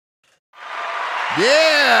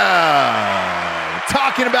Yeah!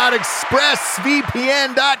 Talking about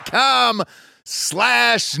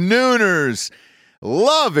expressvpn.com/Nooners.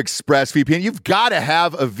 Love ExpressVPN. You've got to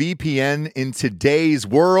have a VPN in today's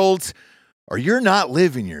world, or you're not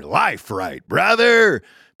living your life right, brother.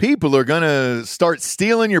 People are going to start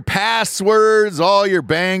stealing your passwords, all your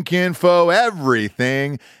bank info,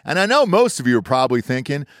 everything. And I know most of you are probably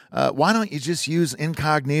thinking, why don't you just use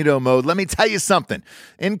incognito mode? Let me tell you something.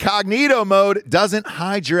 Incognito mode doesn't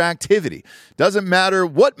hide your activity. Doesn't matter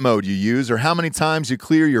what mode you use or how many times you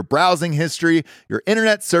clear your browsing history, your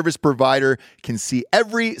internet service provider can see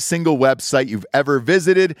every single website you've ever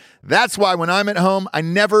visited. That's why when I'm at home, I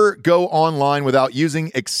never go online without using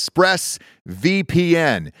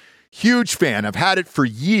ExpressVPN. Huge fan. I've had it for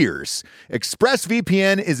years.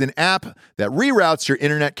 ExpressVPN is an app that reroutes your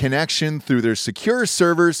internet connection through their secure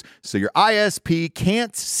servers so your ISP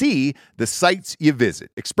can't see the sites you visit.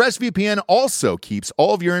 ExpressVPN also keeps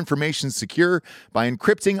all of your information secure by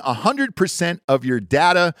encrypting 100% of your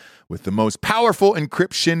data with the most powerful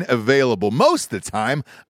encryption available. Most of the time,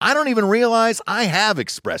 I don't even realize I have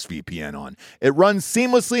ExpressVPN on. It runs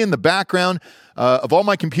seamlessly in the background of all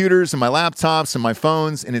my computers and my laptops and my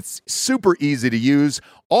phones, and it's super easy to use.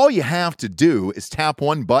 All you have to do is tap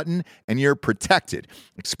one button and you're protected.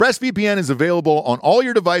 ExpressVPN is available on all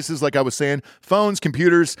your devices, like I was saying, phones,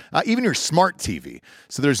 computers, even your smart TV.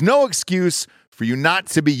 So there's no excuse for you not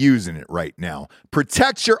to be using it right now.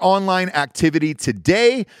 Protect your online activity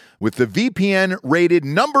today with the VPN rated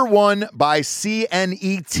 #1 by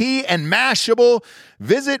CNET and Mashable.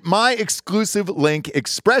 Visit my exclusive link,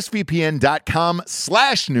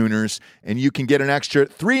 expressvpn.com/Nooners, and you can get an extra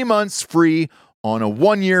 3 months free on a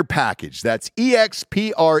 1-year package. That's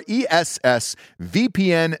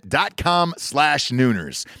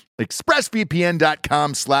expressvpn.com/Nooners.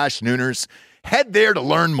 expressvpn.com/Nooners. Head there to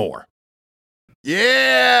learn more.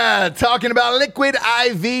 Yeah, talking about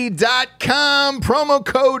liquidiv.com, promo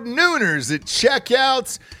code Nooners at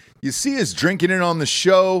checkout. You see us drinking it on the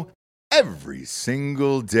show every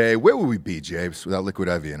single day. Where would we be, Jabes, without Liquid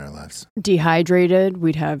IV in our lives? Dehydrated,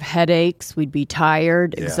 we'd have headaches, we'd be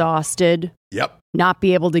tired, exhausted. Yep. Not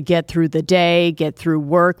be able to get through the day, get through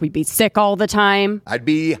work. We'd be sick all the time. I'd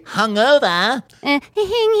be hungover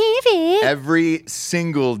every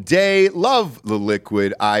single day. Love the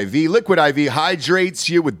Liquid IV. Liquid IV hydrates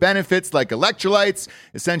you with benefits like electrolytes,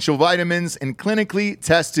 essential vitamins, and clinically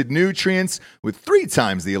tested nutrients with 3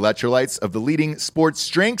 times the electrolytes of the leading sports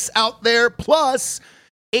drinks out there, plus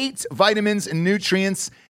 8 vitamins and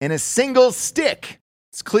nutrients in a single stick.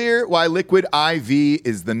 It's clear why Liquid IV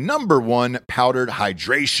is the #1 powdered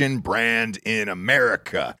hydration brand in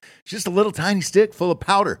America. Just a little tiny stick full of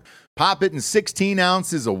powder. Pop it in 16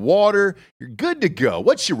 ounces of water. You're good to go.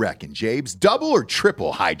 What you reckon, Jabes? Double or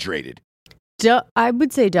triple hydrated? I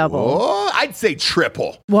would say double. Oh, I'd say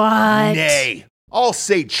triple. What? Nay, I'll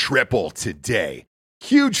say triple today.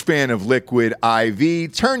 Huge fan of Liquid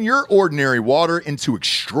IV. Turn your ordinary water into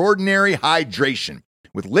extraordinary hydration.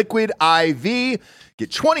 With Liquid IV,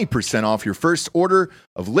 get 20% off your first order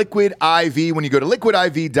of Liquid IV when you go to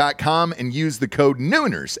liquidiv.com and use the code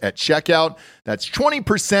Nooners at checkout. That's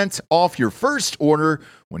 20% off your first order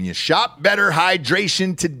when you shop Better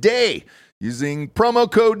Hydration today using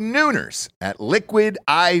promo code Nooners at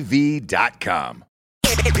liquidiv.com.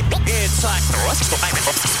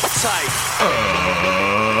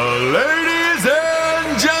 Ladies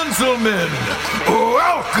and gentlemen,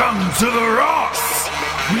 welcome to the Ross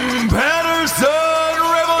Patterson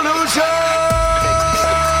Revolution!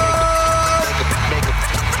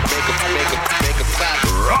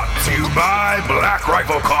 Brought to you by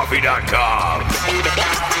BlackRifleCoffee.com.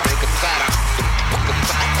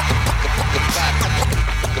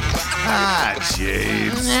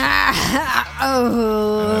 James.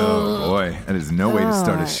 Oh, boy. That is no way to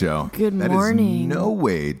start a show. Good morning. That is no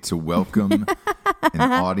way to welcome an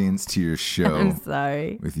audience to your show. I'm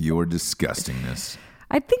sorry. With your disgustingness.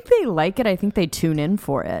 I think they like it. I think they tune in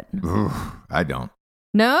for it. Ooh, I don't.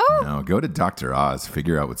 No? No, go to Dr. Oz.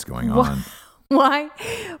 Figure out what's going on. Why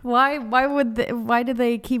do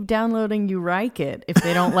they keep downloading You Like It if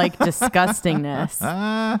they don't like disgustingness?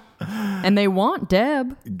 And they want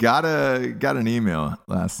Deb. Got an email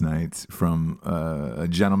last night from a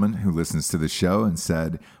gentleman who listens to the show and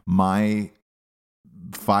said, my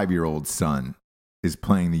 5-year-old son is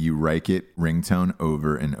playing the You Like It ringtone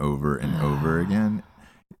over and over and over again.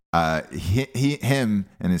 Him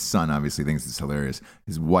and his son obviously thinks it's hilarious.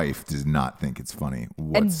 His wife does not think it's funny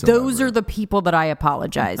whatsoever. And those are the people that I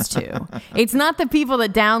apologize to. It's not the people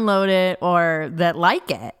that download it or that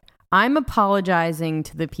like it. I'm apologizing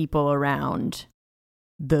to the people around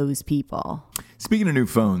those people. Speaking of new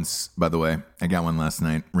phones, by the way, I got one last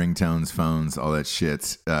night. Ringtones, phones, all that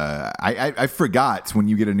shit. I forgot when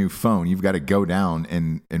you get a new phone, you've got to go down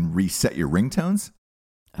and reset your ringtones.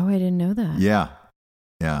 Oh, I didn't know that. Yeah.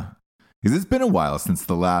 Because it's been a while since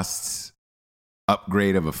the last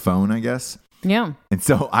upgrade of a phone, I guess. Yeah. And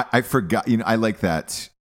so I forgot, I like that.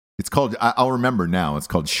 It's called, I'll remember now, it's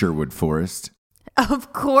called Sherwood Forest.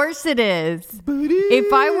 Of course it is.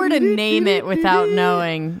 If I were to name it without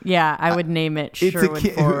knowing, I would name it Sherwood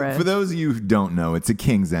Forest. For those of you who don't know, it's a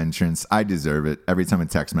king's entrance. I deserve it. Every time a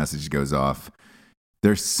text message goes off,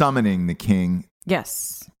 they're summoning the king.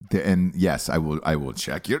 Yes. And yes, I will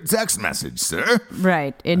check your text message, sir.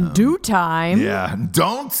 Right. In due time. Yeah.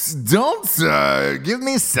 Don't give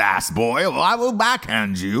me sass, boy. Well, I will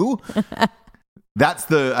backhand you. And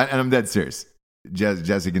I'm dead serious.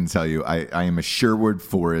 Jesse can tell you, I am a Sherwood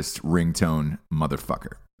Forest ringtone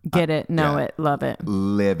motherfucker. Get it, know it, love it.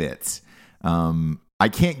 Live it. I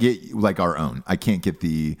can't get like our own. I can't get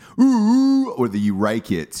the ooh or the you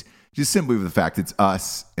like it. Just simply with the fact it's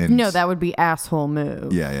us. And no, that would be asshole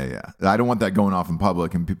move. Yeah. I don't want that going off in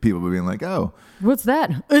public and people being like, oh. What's that?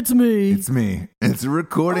 It's me. It's me. It's a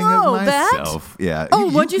recording of myself. That? Yeah. Oh,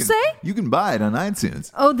 what'd you say? You can buy it on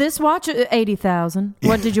iTunes. Oh, this watch, 80,000.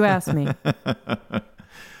 What did you ask me?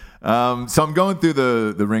 So I'm going through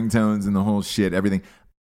the ringtones and the whole shit, everything.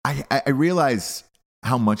 I realize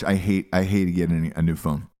how much I hate getting a new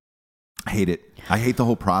phone. I hate it. I hate the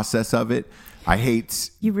whole process of it.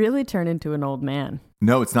 You really turn into an old man.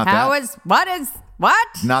 No, it's not What?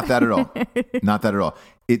 Not that at all. Not that at all.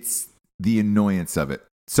 It's the annoyance of it.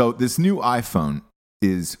 So this new iPhone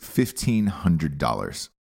is $1,500.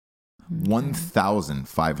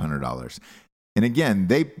 $1,500. And again,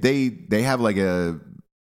 they have like a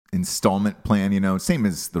installment plan, same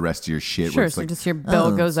as the rest of your shit. Sure, it's so like, just your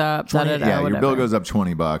bill goes up. 20, whatever. Your bill goes up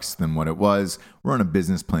 $20 than what it was. We're on a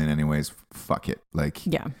business plan anyways. Fuck it.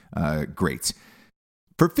 Great.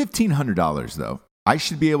 For $1,500 though, I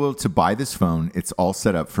should be able to buy this phone. It's all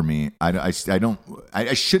set up for me. I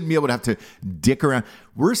shouldn't be able to have to dick around.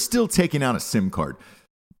 We're still taking out a SIM card.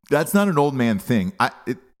 That's not an old man thing.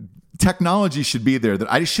 Technology should be there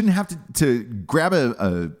that I shouldn't have to grab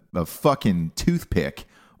a fucking toothpick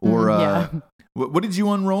or what did you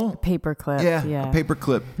unroll? Paperclip. Yeah, a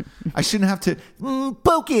paperclip. I shouldn't have to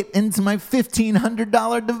poke it into my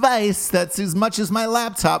 $1,500 device. That's as much as my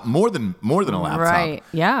laptop, more than a laptop. Right.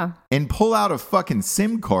 Yeah. And pull out a fucking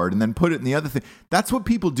SIM card and then put it in the other thing. That's what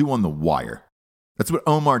people do on the wire. That's what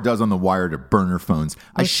Omar does on the wire to burner phones.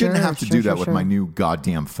 I shouldn't have to do that with my new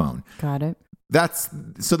goddamn phone. Got it.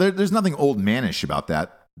 There's nothing old manish about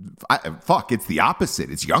that. It's the opposite.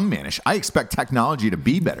 It's young manish. I expect technology to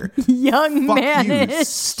be better. Young manish. You,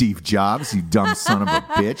 Steve Jobs, you dumb son of a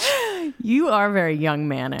bitch. You are very young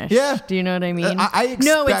manish. Yeah. Do you know what I mean?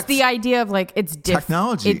 No, it's the idea of like it's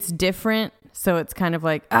technology. It's different. So it's kind of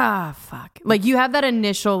like, fuck. Like you have that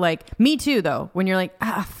initial, like, me too, though, when you're like,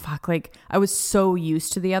 fuck. Like I was so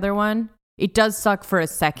used to the other one. It does suck for a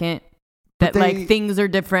second. That like things are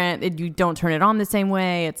different. You don't turn it on the same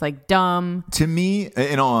way. It's like dumb. To me,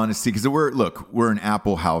 in all honesty, because we're an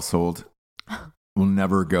Apple household. We'll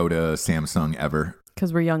never go to Samsung ever.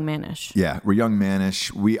 Because we're young manish. Yeah, we're young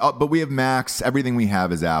manish. But we have Macs. Everything we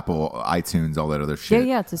have is Apple, iTunes, all that other shit.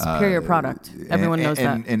 Yeah, it's a superior product. Everyone knows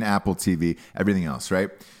that. And Apple TV, everything else, right?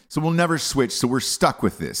 So we'll never switch. So we're stuck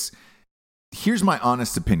with this. Here's my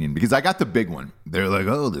honest opinion, because I got the big one. They're like,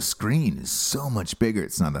 oh, the screen is so much bigger.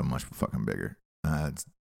 It's not that much fucking bigger.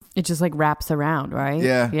 It just like wraps around, right?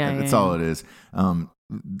 Yeah, that's all it is. I'm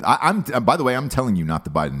by the way, I'm telling you not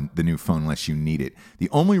to buy the new phone unless you need it. The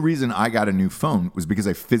only reason I got a new phone was because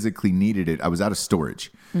I physically needed it. I was out of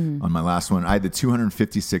storage on my last one. I had the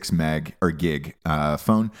 256 gig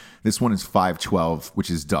phone. This one is 512, which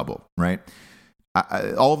is double, right?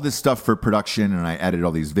 All of this stuff for production, and I edit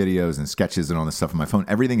all these videos and sketches and all this stuff on my phone.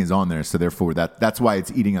 Everything is on there, so therefore that's why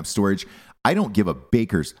it's eating up storage. I don't give a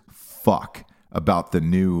baker's fuck about the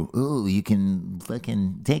new, you can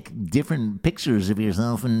fucking take different pictures of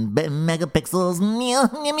yourself in megapixels.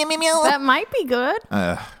 That might be good.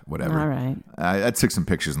 Whatever. All right. I took some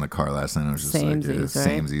pictures in the car last night. I was just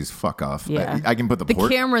samesies, fuck off. Yeah. I can put the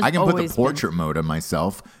camera's I can put the portrait mode on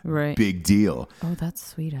myself. Right. Big deal. Oh, that's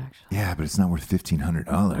sweet, actually. Yeah, but it's not worth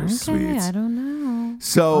 $1,500. Okay, Sweet. I don't know.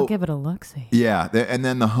 So I'll give it a look-see. Yeah, and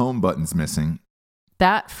then the home button's missing.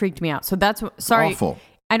 That freaked me out. So that's sorry. Awful.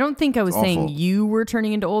 I don't think I was Awful. saying you were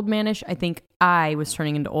turning into old manish. I think I was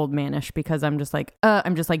turning into old manish because I'm just like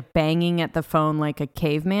banging at the phone like a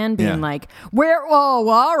caveman, being like,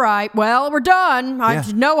 all right, well, we're done.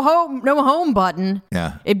 No home button.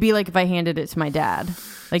 Yeah. It'd be like if I handed it to my dad.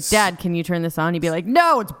 Like, Dad, can you turn this on? He'd be like,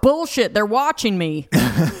 no, it's bullshit. They're watching me.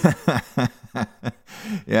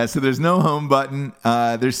 Yeah, so there's no home button.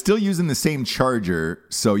 They're still using the same charger,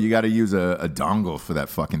 so you got to use a dongle for that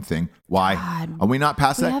fucking thing. Why? God. Are we not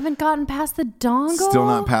past We that? haven't gotten past the dongle. Still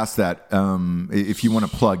not past that. If you want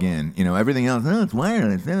to plug in, everything else, it's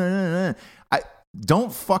wireless.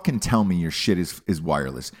 Don't fucking tell me your shit is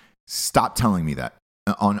wireless. Stop telling me that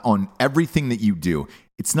on everything that you do.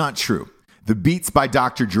 It's not true. The Beats by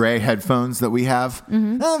Dr. Dre headphones that we have,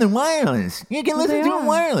 they're wireless. You can listen to them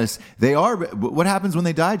wireless. They are. What happens when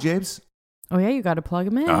they die, Jabes? Oh, yeah, you got to plug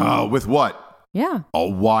them in. Oh, with what? Yeah. A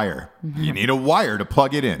wire. You need a wire to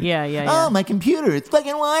plug it in. Yeah. Oh, my computer, it's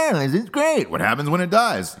fucking wireless. It's great. What happens when it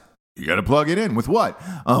dies? You got to plug it in with what?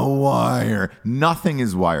 A wire. Nothing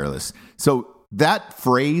is wireless. So that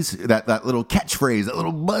phrase, that little catchphrase, that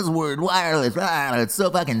little buzzword, wireless, it's so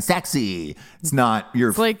fucking sexy. It's not.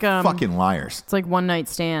 You're like, fucking liars. It's like one night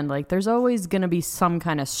stand. Like, there's always going to be some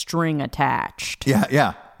kind of string attached.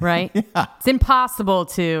 Yeah. Right? Yeah. It's impossible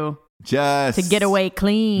to get away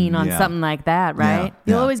clean on something like that, right?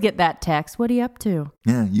 You'll always get that text. What are you up to?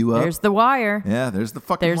 Yeah, you up? There's the wire. Yeah, there's the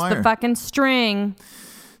fucking There's wire. the fucking string.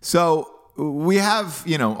 So we have,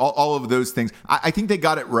 all of those things. I think they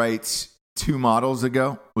got it right 2 models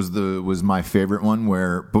ago was my favorite one,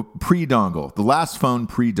 where pre-dongle, the last phone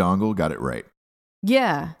pre-dongle got it right.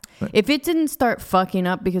 Yeah. If it didn't start fucking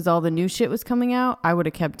up because all the new shit was coming out, I would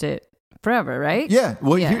have kept it forever, right? Yeah.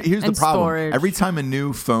 Well, here's the problem. Storage. Every time a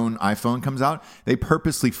new iPhone comes out, they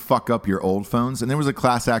purposely fuck up your old phones. And there was a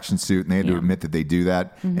class action suit, and they had to admit that they do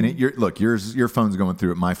that. And your phone's going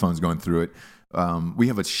through it. My phone's going through it. We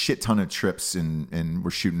have a shit ton of trips and we're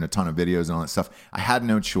shooting a ton of videos and all that stuff. I had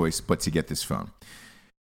no choice but to get this phone.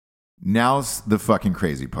 Now's the fucking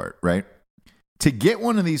crazy part, right? To get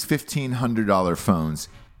one of these $1,500 phones,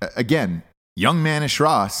 again, young Manish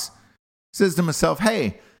Ross says to myself,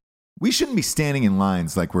 hey, we shouldn't be standing in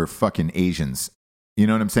lines like we're fucking Asians. You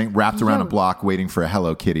know what I'm saying? Wrapped around a block waiting for a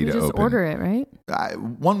Hello Kitty to just open. Order it, right?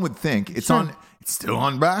 One would think it's still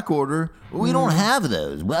on back order. We don't have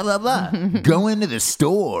those. Blah, blah, blah. Go into the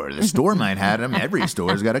store. The store might have them. Every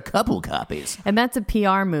store's got a couple copies. And that's a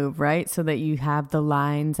PR move, right? So that you have the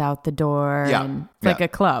lines out the door. Yeah. And it's like a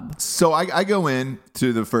club. So I go in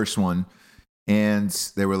to the first one, and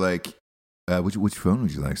they were like, which phone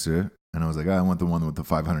would you like, sir? And I was like, I want the one with the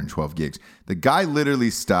 512 gigs. The guy literally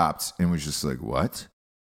stopped and was just like, what?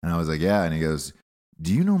 And I was like, yeah. And he goes,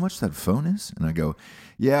 do you know how much that phone is? And I go,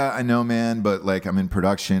 yeah, I know, man, but like I'm in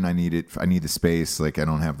production. I need the space. Like I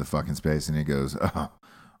don't have the fucking space. And he goes, oh,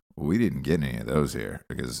 we didn't get any of those here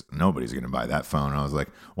because nobody's going to buy that phone. And I was like,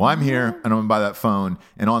 well, I'm here and I'm going to buy that phone.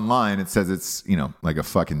 And online it says it's, like a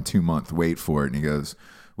fucking 2-month wait for it. And he goes,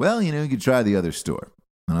 well, you could try the other store.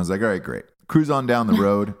 And I was like, all right, great. Cruise on down the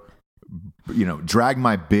road. Drag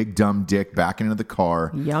my big dumb dick back into the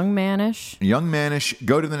car. Young Manish,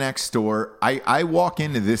 go to the next store. I walk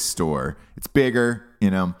into this store. It's bigger,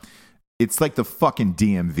 It's like the fucking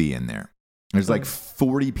DMV in there. There's like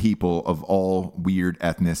 40 people of all weird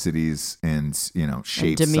ethnicities and,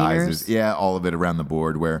 shapes, and sizes. Yeah, all of it around the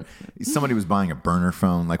board, where somebody was buying a burner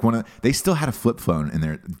phone. Like they still had a flip phone in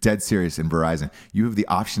there, dead serious, in Verizon. You have the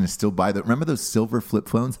option to still buy remember those silver flip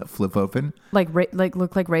phones that flip open? Like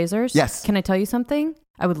look like razors? Yes. Can I tell you something?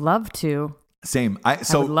 I would love to. Same. I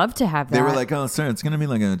would love to have that. They were like, oh, sir, it's going to be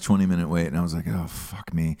like a 20-minute wait. And I was like, oh,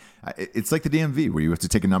 fuck me. It's like the DMV where you have to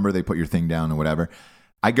take a number, they put your thing down or whatever.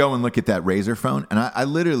 I go and look at that Razor phone, and I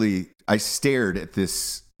literally stared at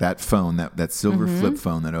that phone, that silver flip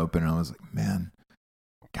phone that opened, and I was like, man,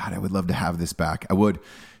 God, I would love to have this back. I would.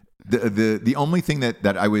 The only thing that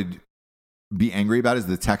I would be angry about is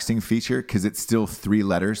the texting feature, because it's still 3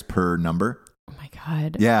 letters per number. Oh my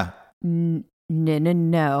God. Yeah. No.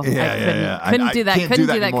 Yeah. Couldn't do that. Couldn't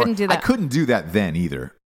do that. I couldn't do that then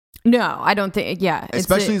either. No, I don't think. Yeah.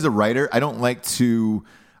 Especially as a writer, I don't like to.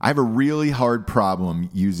 I have a really hard problem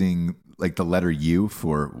using like the letter U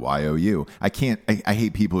for YOU. I can't. I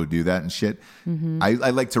hate people who do that and shit. Mm-hmm. I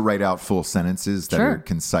like to write out full sentences that are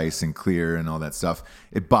concise and clear and all that stuff.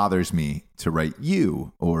 It bothers me to write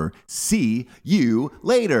you or see you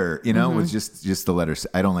later. With just the letters.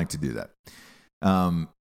 I don't like to do that.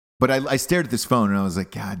 But I stared at this phone and I was like,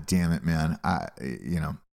 God damn it, man.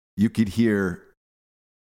 You could hear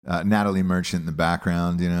Natalie Merchant in the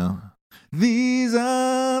background, These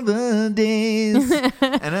are the days.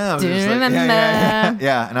 And I was just like,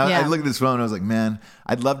 yeah. And I looked at this phone and I was like, man,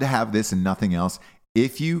 I'd love to have this and nothing else.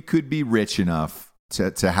 If you could be rich enough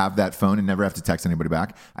to have that phone and never have to text anybody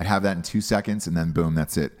back, I'd have that in 2 seconds and then boom,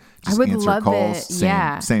 that's it. Just I would answer love calls.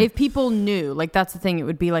 it. Same. If people knew, like that's the thing, it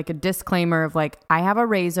would be like a disclaimer of like, I have a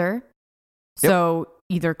Razr. So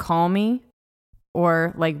either call me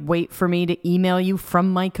or like wait for me to email you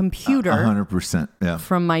from my computer. 100%. Yeah.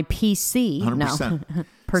 From my PC. 100%. No.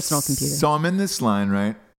 Personal computer. So I'm in this line,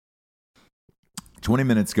 right? 20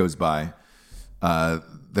 minutes goes by.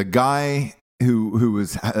 The guy who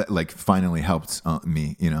was like finally helped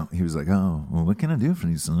me, you know, he was like, oh, well, what can I do for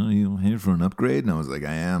you, son? Are you here for an upgrade? And I was like,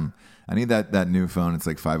 I am. I need that new phone. It's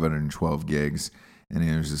like 512 gigs. And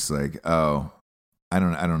he was just like, oh, I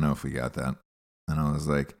don't know if we got that. And I was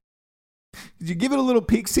like, did you give it a little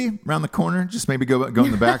peek-see around the corner? Just maybe go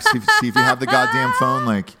in the back, see if you have the goddamn phone.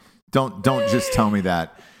 Like, don't just tell me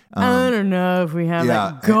that. I don't know if we have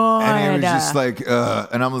that. God. And it was just like,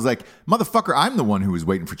 and I was like, motherfucker, I'm the one who was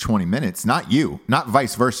waiting for 20 minutes, not you, not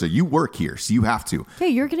vice versa. You work here, so you have to. Yeah,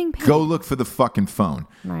 you're getting paid. Go look for the fucking phone.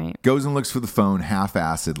 Right. Goes and looks for the phone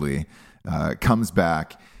half-assedly, comes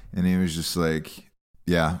back, and he was just like,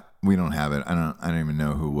 yeah, we don't have it. I don't even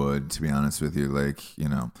know who would, to be honest with you. Like, you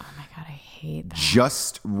know. Oh my God, I hate that.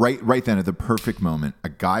 Just right then at the perfect moment, a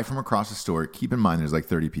guy from across the store, keep in mind there's like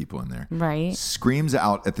 30 people in there. Right. Screams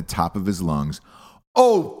out at the top of his lungs,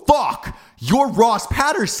 oh, fuck, you're Ross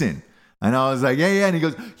Patterson. And I was like, yeah. And he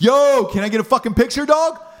goes, yo, can I get a fucking picture,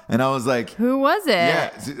 dog? And I was like, who was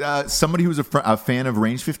it? Yeah, somebody who was a fan of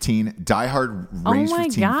Range 15, diehard Range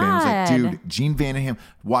 15 fan. Was like, dude, Gene Vanderham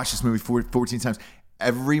watched this movie 14 times.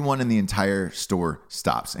 Everyone in the entire store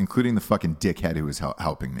stops, including the fucking dickhead who was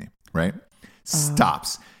helping me, right?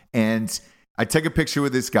 Stops. And I take a picture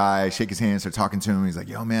with this guy, shake his hand, start talking to him. He's like,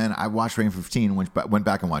 yo, man, I watched Range 15, went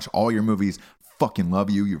back and watched all your movies. Fucking love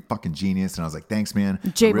you. You're a fucking genius. And I was like, thanks, man.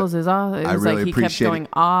 Jables is off. It was like he kept going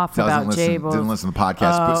off about Jables. Didn't listen to the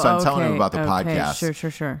podcast. So I'm telling him about the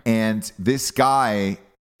podcast. Sure. And this guy,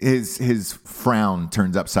 his frown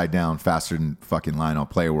turns upside down faster than fucking Lionel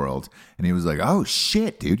Playworld. And he was like, oh,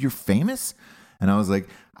 shit, dude, you're famous? And I was like,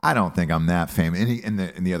 I don't think I'm that famous. And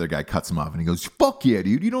the other guy cuts him off and he goes, fuck yeah,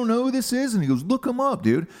 dude. You don't know who this is? And he goes, look him up,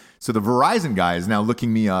 dude. So the Verizon guy is now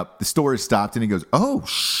looking me up. The store is stopped and he goes, oh,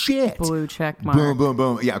 shit. Blue check mark. Boom, boom,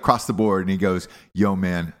 boom. Yeah, across the board. And he goes, yo,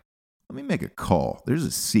 man, let me make a call. There's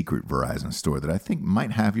a secret Verizon store that I think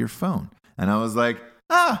might have your phone. And I was like,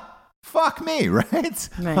 fuck me, right?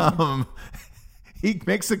 He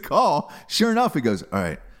makes a call. Sure enough, he goes, all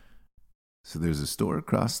right. So there's a store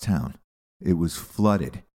across town. It was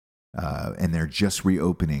flooded. And they're just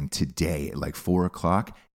reopening today at like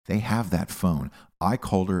 4:00. They have that phone. I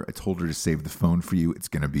called her. I told her to save the phone for you. It's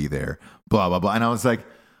going to be there. Blah, blah, blah. And I was like,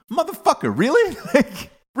 motherfucker, really?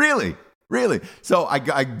 Like, really? So I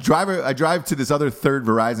drive to this other third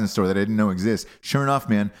Verizon store that I didn't know exists. Sure enough,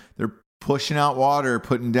 man, they're pushing out water,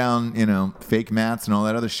 putting down, fake mats and all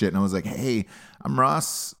that other shit. And I was like, hey, I'm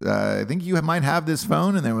Ross. I think you might have this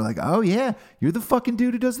phone. And they were like, oh, yeah, you're the fucking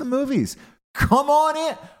dude who does the movies. Come on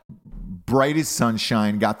in. Bright as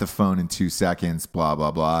sunshine, got the phone in 2 seconds, blah,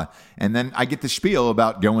 blah, blah. And then I get the spiel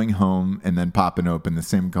about going home and then popping open the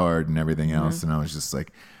SIM card and everything else. Mm-hmm. And I was just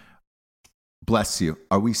like, bless you.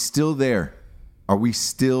 Are we still there? Are we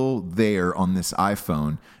still there on this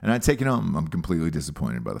iPhone? And I take it home. I'm completely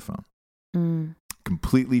disappointed by the phone.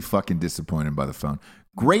 Completely fucking disappointed by the phone.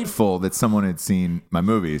 Grateful that someone had seen my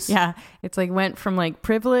movies. Yeah. It's like went from like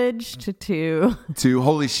privilege to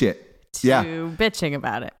holy shit. Bitching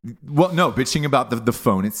about it. Well, no, bitching about the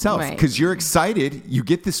phone itself. Because you're excited. You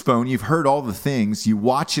get this phone. You've heard all the things. You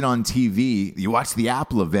watch it on TV. You watch the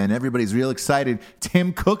Apple event. Everybody's real excited.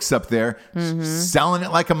 Tim Cook's up there selling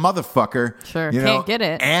it like a motherfucker. Sure. Can't get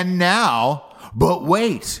it. And now, but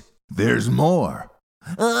wait, there's more.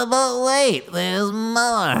 But wait, there's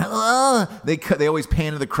more. They always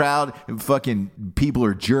pan to the crowd and fucking people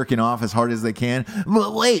are jerking off as hard as they can.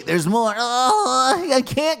 But wait, there's more. I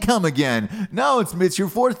can't come again. No, it's your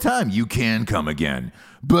fourth time. You can come again.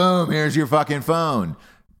 Boom, here's your fucking phone.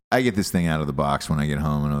 I get this thing out of the box when I get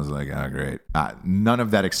home and I was like, oh, great. None of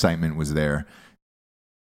that excitement was there.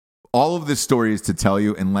 All of this story is to tell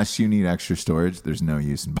you, unless you need extra storage, there's no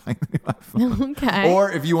use in buying the new iPhone. Okay. Or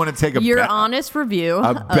if you want to take honest review,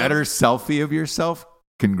 a better selfie of yourself,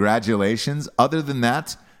 congratulations. Other than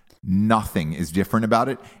that, Nothing is different about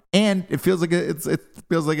it. And it feels like a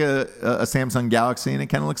Samsung Galaxy, and it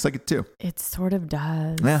kind of looks like it too. It sort of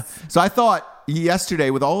does. Yeah. So I thought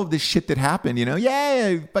yesterday, with all of this shit that happened,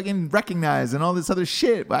 fucking recognize and all this other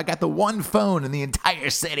shit. I got the one phone in the entire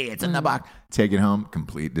city. It's in the box. Take it home.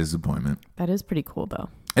 Complete disappointment. That is pretty cool, though.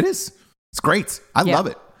 It is. It's great. I love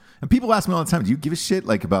it. And people ask me all the time, do you give a shit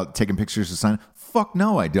like about taking pictures to sign? Fuck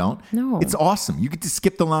no, I don't. No. It's awesome. You get to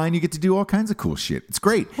skip the line. You get to do all kinds of cool shit. It's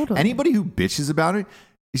great. Totally. Anybody who bitches about it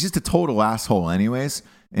is just a total asshole anyways.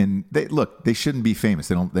 And they shouldn't be famous.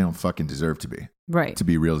 They don't fucking deserve to be. Right. To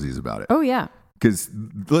be realsies about it. Oh, yeah. Because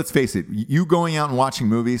let's face it, you going out and watching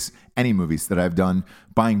movies, any movies that I've done,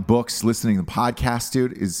 buying books, listening to podcasts,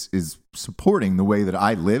 dude, is supporting the way that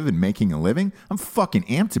I live and making a living. I'm fucking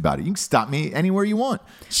amped about it. You can stop me anywhere you want.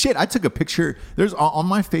 Shit, I took a picture. There's on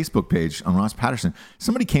my Facebook page on Ross Patterson,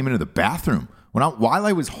 somebody came into the bathroom while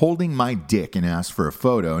I was holding my dick and asked for a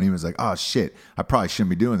photo, and he was like, oh shit, I probably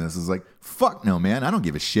shouldn't be doing this. I was like, fuck no, man, I don't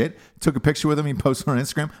give a shit. Took a picture with him, he posted it on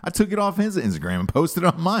Instagram. I took it off his Instagram and posted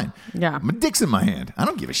it on mine. Yeah. My dick's in my hand. I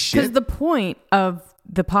don't give a shit. Because the point of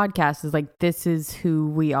the podcast is like, this is who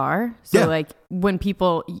we are. So like when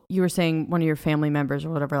people, you were saying one of your family members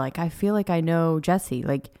or whatever, like, I feel like I know Jesse.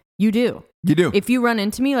 Like, you do. You do. If you run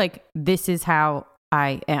into me, like, this is how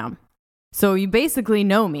I am. So you basically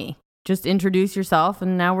know me. Just introduce yourself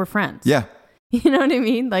and now we're friends. Yeah. You know what I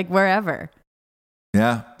mean? Like, wherever.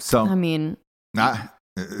 Yeah. So I mean,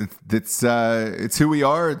 it's who we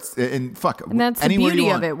are. And that's the beauty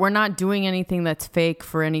of it. We're not doing anything that's fake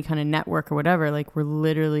for any kind of network or whatever. Like, we're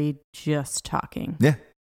literally just talking. Yeah.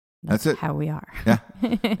 That's it. How we are. Yeah.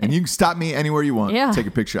 And you can stop me anywhere you want. Yeah. Take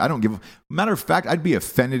a picture. I don't give a... Matter of fact, I'd be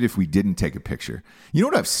offended if we didn't take a picture. You know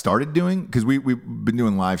what I've started doing? Because we've been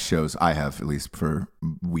doing live shows. I have, at least for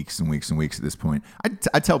weeks and weeks and weeks at this point.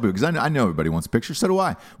 I tell people, because I know everybody wants a picture. So do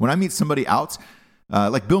I. When I meet somebody else...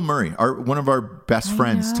 like Bill Murray, one of our best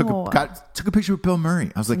friends, took a picture with Bill Murray.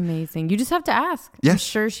 I was like, amazing. You just have to ask. Yeah. I'm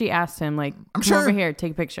sure she asked him, like, I'm come sure. over here,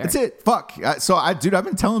 take a picture. That's it. Fuck. So I've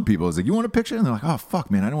been telling people, I was like, you want a picture? And they're like, oh, fuck,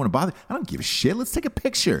 man, I don't want to bother. I don't give a shit. Let's take a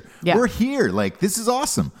picture. Yeah. We're here. Like, this is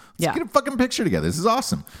awesome. Let's get a fucking picture together. This is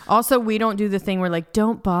awesome. Also, we don't do the thing where, like,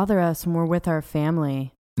 don't bother us when we're with our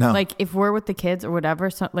family. No. Like, if we're with the kids or whatever,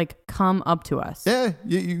 so, like, come up to us. Yeah.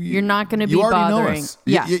 You're not going to be bothering. bothering. Know us.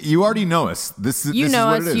 Yeah. You already know us. This is know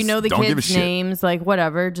what us. it is. You know the don't give a kids' shit. names, like,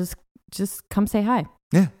 whatever. Just come say hi.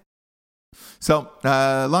 Yeah. So,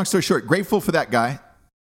 long story short, grateful for that guy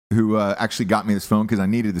who actually got me this phone because I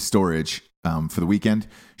needed the storage for the weekend.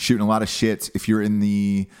 Shooting a lot of shit. If you're in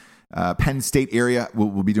the Penn State area,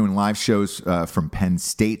 we'll be doing live shows from Penn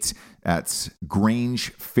State at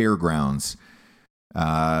Grange Fairgrounds.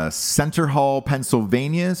 Center Hall,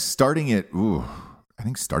 Pennsylvania, starting at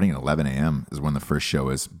 11 a.m. is when the first show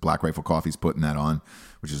is. Black Rifle Coffee's putting that on,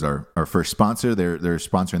 which is our first sponsor. They're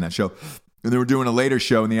sponsoring that show. And then we're doing a later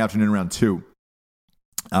show in the afternoon around 2.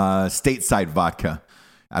 Stateside Vodka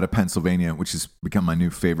out of Pennsylvania, which has become my new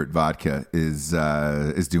favorite vodka, is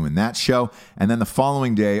doing that show. And then the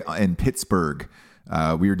following day in Pittsburgh,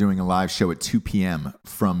 we were doing a live show at 2 p.m.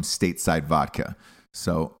 from Stateside Vodka.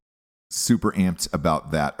 So super amped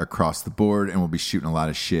about that across the board, and we'll be shooting a lot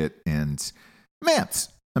of shit. And I'm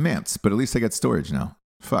amped, but at least I got storage now.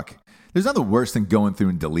 Fuck. There's nothing worse than going through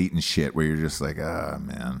and deleting shit where you're just like, oh,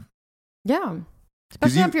 man. Yeah.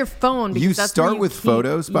 Especially off your phone. You that's start where you with keep,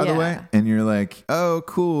 photos, by the way, and you're like, oh,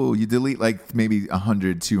 cool. You delete like maybe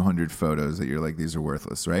 100, 200 photos that you're like, these are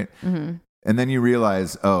worthless, right? Mm-hmm. And then you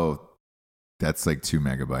realize, oh, that's like 2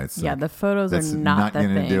 megabytes. Yeah, like, the photos are not the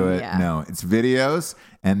gonna thing. Do it. Yeah. No, it's videos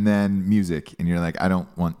and then music. And you're like, I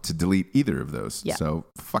don't want to delete either of those. Yeah. So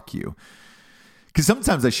fuck you. Because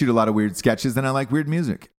sometimes I shoot a lot of weird sketches and I like weird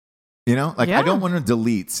music. You know, like I don't want to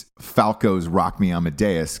delete Falco's Rock Me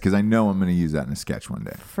Amadeus because I know I'm going to use that in a sketch one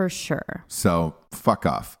day. For sure. So fuck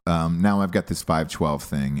off. Now I've got this 512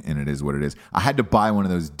 thing and it is what it is. I had to buy one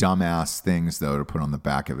of those dumbass things though to put on the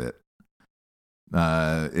back of it.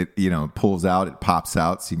 It pulls out, it pops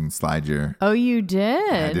out so you can slide your... Oh, you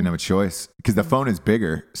did? I didn't have a choice because the phone is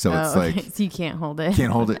bigger. So it's like... Okay. So you can't hold it.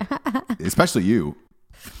 Can't hold it. Especially you.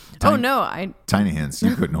 Tiny hands.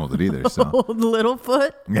 You couldn't hold it either. So. Old little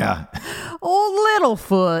foot. Yeah. Old little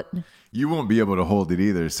foot. You won't be able to hold it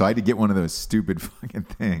either. So I had to get one of those stupid fucking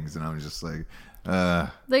things. And I was just like...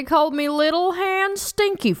 They called me Little Hand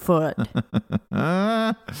Stinky Foot.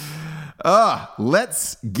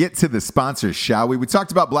 Let's get to the sponsors, shall we? We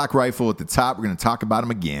talked about Black Rifle at the top. We're going to talk about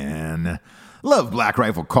them again. Love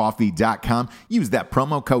BlackRifleCoffee.com. Use that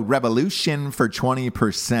promo code REVOLUTION for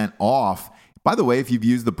 20% off. By the way, if you've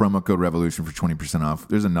used the promo code REVOLUTION for 20% off,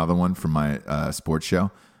 there's another one from my sports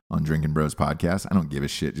show. on Drinking Bros podcast. I don't give a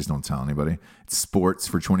shit. Just don't tell anybody. It's sports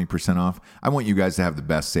for 20% off. I want you guys to have the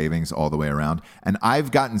best savings all the way around. And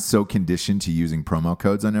I've gotten so conditioned to using promo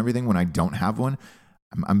codes on everything. When I don't have one,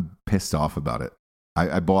 I'm pissed off about it.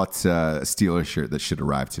 I bought a Steelers shirt that should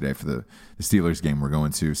arrive today for the Steelers game we're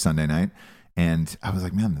going to Sunday night. And I was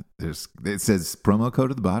like, man, it says promo code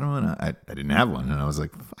at the bottom. And I didn't have one. And I was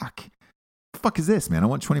like, fuck. The fuck is this, man? I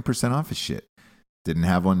want 20% off of shit. Didn't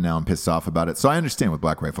have one. Now I'm pissed off about it. So I understand with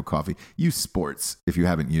Black Rifle Coffee. Use sports if you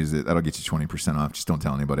haven't used it. That'll get you 20% off. Just don't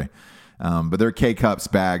tell anybody. But their K-Cups,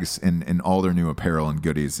 bags, and all their new apparel and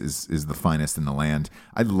goodies is the finest in the land.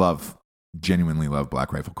 I genuinely love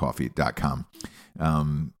blackriflecoffee.com.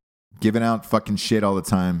 Giving out fucking shit all the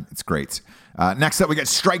time. It's great. Next up, we got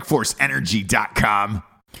StrikeForceEnergy.com.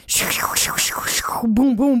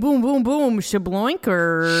 Boom, boom, boom, boom, boom.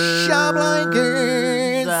 Shabloinkers.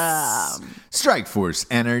 Strikeforce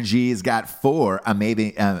Energy has got 4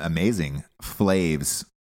 amazing flavs.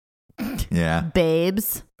 Yeah.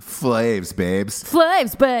 Babes. Flavs, babes.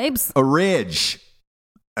 Flavs, babes. Orange,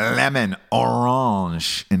 lemon,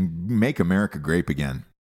 orange, and make America grape again.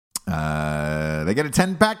 They get a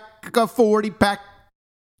 10-pack, a 40-pack,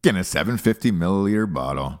 and a 750 milliliter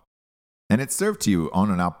bottle. And it's served to you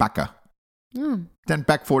on an alpaca.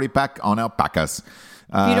 10-pack, 40-pack on alpacas.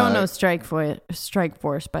 If you don't know Strike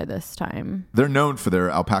Force by this time, they're known for their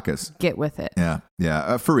alpacas. Get with it.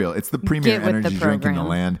 Yeah. For real, it's the premier energy drink in the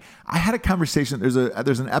land. I had a conversation. There's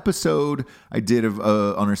an episode I did of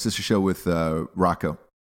on our sister show with Rocco.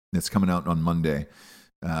 That's coming out on Monday.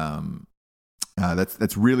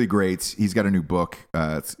 That's really great. He's got a new book.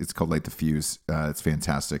 It's called Light the Fuse. It's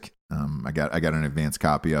fantastic. I got an advanced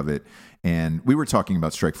copy of it, and we were talking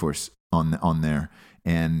about Strike Force on there,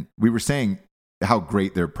 and we were saying how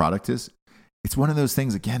great their product is. It's one of those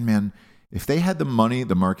things, again, man, if they had the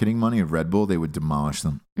marketing money of Red Bull, they would demolish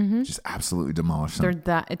them. Mm-hmm. Just absolutely demolish them.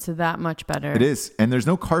 It's that much better. It is. And there's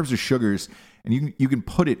no carbs or sugars, and you can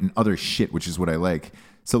put it in other shit, which is what I like.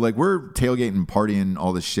 So like we're tailgating, partying,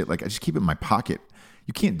 all this shit. Like I just keep it in my pocket.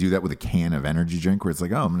 You can't do that with a can of energy drink where it's like,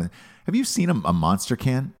 have you seen a Monster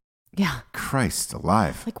can? Yeah. Christ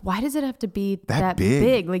alive. Like, why does it have to be that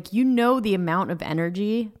big? Like, the amount of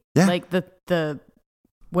energy. Yeah. Like the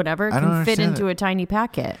whatever can fit into a tiny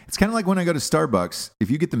packet. It's kind of like when I go to Starbucks.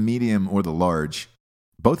 If you get the medium or the large,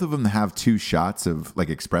 both of them have 2 shots of like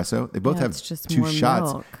espresso. They both have just 2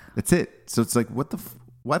 shots. Milk. That's it. So it's like,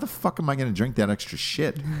 why the fuck am I going to drink that extra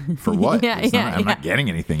shit? For what? I'm not getting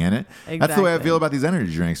anything in it. Exactly. That's the way I feel about these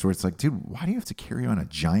energy drinks, where it's like, dude, why do you have to carry on a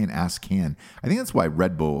giant ass can? I think that's why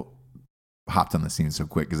Red Bull hopped on the scene so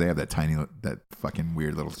quick, because they have that fucking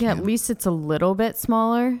weird little can. Yeah, at least it's a little bit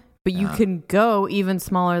smaller, but you can go even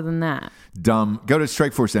smaller than that. Dumb. Go to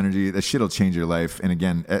Strikeforce Energy. That shit'll change your life. And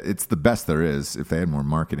again, it's the best there is. If they had more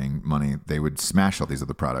marketing money, they would smash all these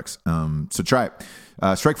other products. So try it.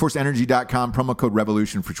 StrikeForceEnergy.com, promo code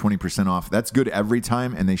REVOLUTION for 20% off. That's good every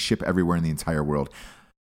time, and they ship everywhere in the entire world.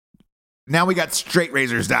 Now we got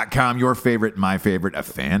StraightRazors.com, your favorite, my favorite, a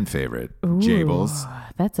fan favorite. Ooh, Jables.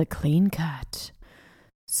 That's a clean cut.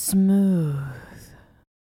 Smooth.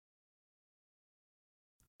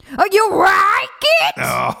 Oh, you like it?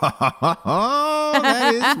 Oh,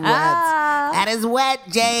 that is wet. That is wet,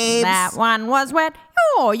 James. That one was wet.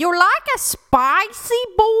 Oh, you like a spicy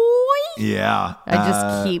boy? Yeah. I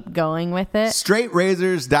just keep going with it.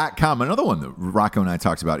 StraightRazors.com, another one that Rocco and I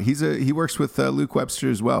talked about. He works with Luke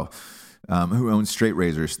Webster as well, who owns Straight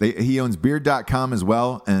Razors. He owns Beard.com as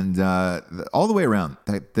well, and all the way around.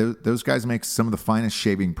 Those guys make some of the finest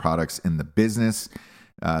shaving products in the business.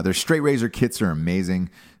 Their straight razor kits are amazing.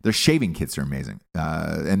 Their shaving kits are amazing.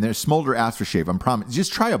 And their Smolder aftershave, I'm promised.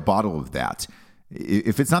 Just try a bottle of that.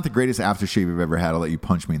 If it's not the greatest aftershave you've ever had, I'll let you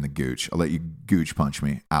punch me in the gooch. I'll let you gooch punch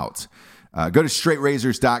me out. Go to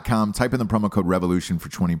straightrazors.com, type in the promo code REVOLUTION for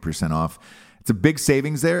 20% off. It's a big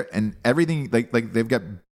savings there, and everything, like they've got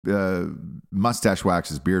mustache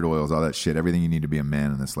waxes, beard oils, all that shit, everything you need to be a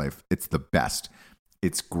man in this life. It's the best.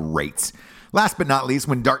 It's great. Last but not least,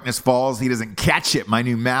 When Darkness Falls, He Doesn't Catch It, my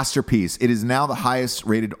new masterpiece. It is now the highest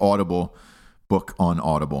rated Audible book on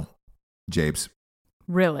Audible. Jabes.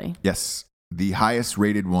 Really? Yes. The highest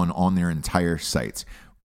rated one on their entire site.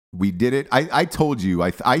 We did it. I told you,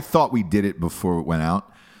 I thought we did it before it went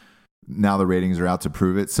out. Now the ratings are out to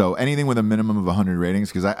prove it. So anything with a minimum of 100 ratings,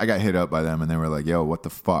 because I got hit up by them and they were like, yo, what the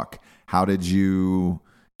fuck? How did you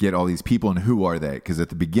get all these people and who are they? Because at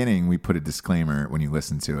the beginning we put a disclaimer when you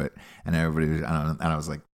listen to it, and everybody, and I was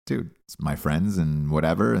like, dude, it's my friends and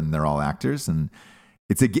whatever, and they're all actors, and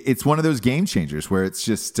it's one of those game changers where it's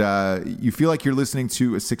just you feel like you're listening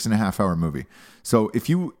to a 6.5 hour movie. So if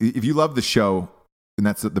you love the show, and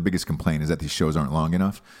that's the biggest complaint, is that these shows aren't long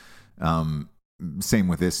enough. Same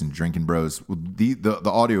with this and Drinking Bros. The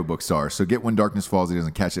audiobooks are. So get When Darkness Falls. He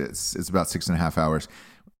doesn't catch it. It's about 6.5 hours.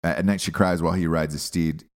 At Night She Cries While He Rides His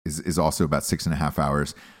Steed is also about 6.5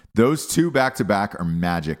 hours. Those two back to back are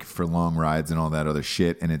magic for long rides and all that other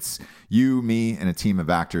shit. And it's you, me, and a team of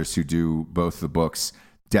actors who do both the books,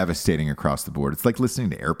 devastating across the board. It's like listening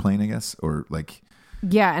to Airplane, I guess, or like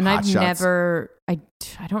yeah. And Hot I've Shots. never, I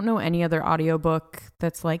don't know any other audiobook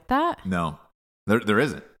that's like that. No, there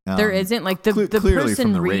isn't. There isn't, like the clearly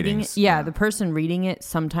from person the reading ratings, it. Yeah, the person reading it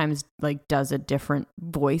sometimes like does a different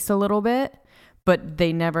voice a little bit, but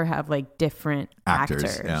they never have like different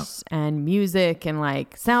actors yeah. and music and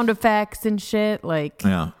like sound effects and shit. Like,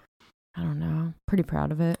 Yeah. I don't know. Pretty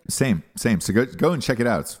proud of it. Same. So go and check it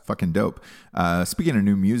out. It's fucking dope. Speaking of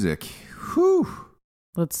new music, whew,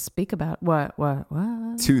 Let's speak about what?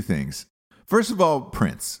 two things. First of all,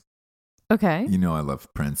 Prince. Okay. You know I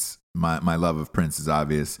love Prince. My love of Prince is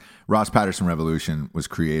obvious. Ross Patterson Revolution was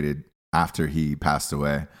created after he passed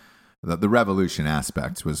away. The revolution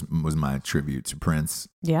aspect was my tribute to Prince.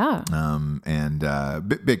 Yeah. And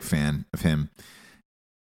big fan of him.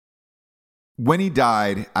 When he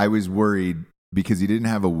died, I was worried because he didn't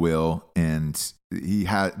have a will, and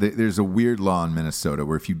there's a weird law in Minnesota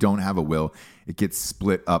where if you don't have a will, it gets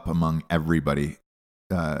split up among everybody,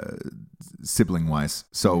 sibling wise.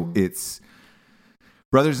 So it's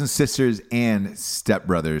brothers and sisters and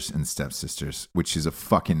stepbrothers and stepsisters, which is a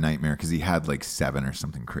fucking nightmare because he had like 7 or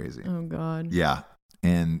something crazy. Oh God. Yeah.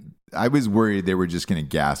 And I was worried they were just going to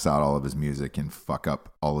gas out all of his music and fuck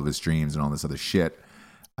up all of his dreams and all this other shit.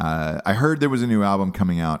 I heard there was a new album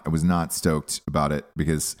coming out. I was not stoked about it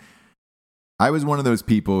because I was one of those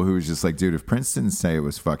people who was just like, dude, if Prince didn't say it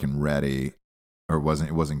was fucking ready or it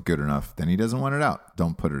wasn't good enough, then he doesn't want it out.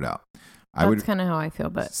 Don't put it out. That's kind of how I feel,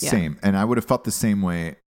 but yeah. Same. And I would have felt the same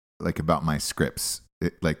way like about my scripts.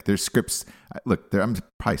 Like there's scripts. Look, I'm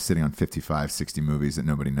probably sitting on 55, 60 movies that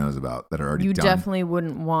nobody knows about that are already You done. definitely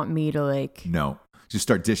wouldn't want me to like No. Just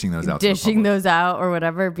start dishing those out. dishing those out or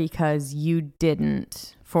whatever because you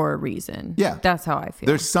didn't for a reason. Yeah. That's how I feel.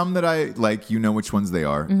 There's some that I like, you know which ones they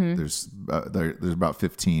are. Mm-hmm. There's about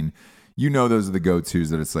 15. You know those are the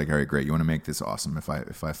go-tos that it's like, all right, great. You want to make this awesome if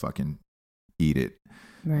I fucking eat it.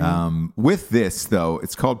 Right. With this though,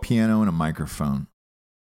 it's called Piano and a Microphone.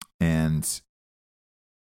 And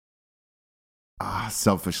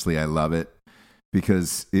selfishly I love it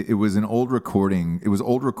because it was an old recording. It was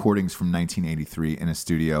old recordings from 1983 in a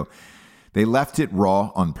studio. They left it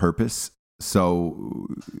raw on purpose. So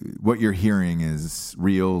what you're hearing is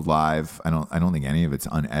real live. I don't think any of it's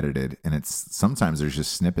unedited, and it's sometimes there's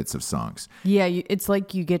just snippets of songs. Yeah, it's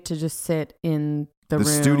like you get to just sit in the room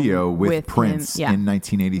studio with Prince in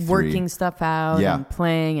 1983, working stuff out and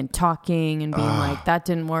playing and talking and being like that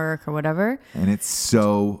didn't work or whatever. And it's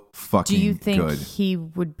so fucking Do you think good. he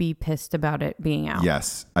would be pissed about it being out?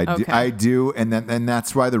 Yes, I do, and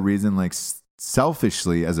that's why the reason, like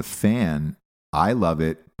selfishly as a fan, I love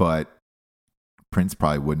it, but Prince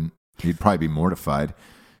probably wouldn't. He'd probably be mortified.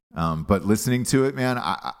 But listening to it, man,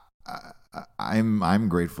 I'm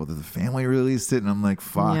grateful that the family released it, and I'm like,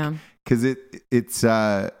 fuck, because it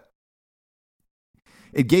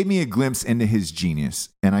gave me a glimpse into his genius.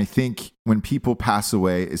 And I think when people pass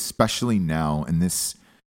away, especially now in this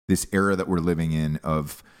era that we're living in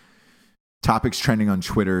of topics trending on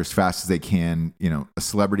Twitter as fast as they can, you know, a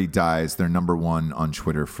celebrity dies, they're number one on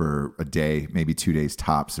Twitter for a day, maybe 2 days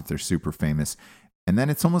tops if they're super famous. And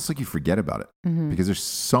then it's almost like you forget about it because there's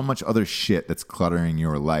so much other shit that's cluttering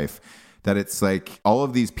your life that it's like all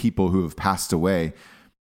of these people who have passed away,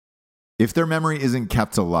 if their memory isn't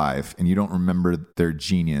kept alive and you don't remember their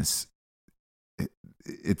genius,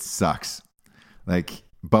 it sucks. Like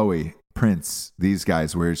Bowie, Prince, these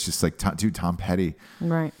guys, where it's just like, dude, Tom Petty.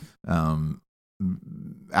 Right.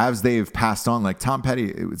 As they've passed on, like Tom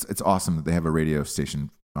Petty, it's awesome that they have a radio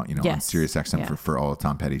station, you know, on Sirius XM for all of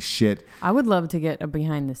Tom Petty's shit. I would love to get a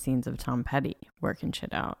behind the scenes of Tom Petty working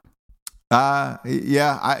shit out.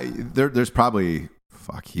 There's probably,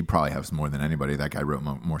 he probably has more than anybody. That guy wrote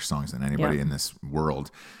more songs than anybody in this world.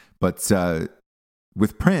 But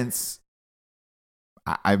with Prince,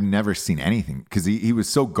 I've never seen anything because he was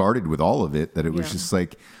so guarded with all of it that it was just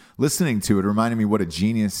like listening to it reminded me what a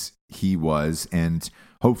genius he was. And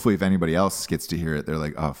hopefully if anybody else gets to hear it, they're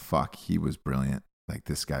like, oh, fuck, he was brilliant. Like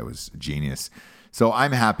this guy was a genius. So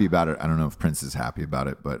I'm happy about it. I don't know if Prince is happy about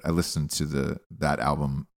it, but I listened to that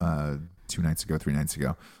album 3 nights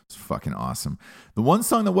ago. It's fucking awesome. The one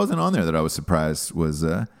song that wasn't on there that I was surprised was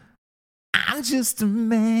I'm Just a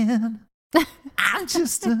Man. I'm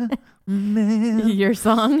just a man. Your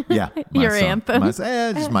song? Yeah. Your song. anthem?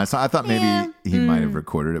 Just my song. I thought maybe he might have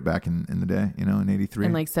recorded it back in the day, in 83.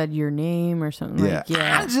 And like said your name or something. Yeah. Like,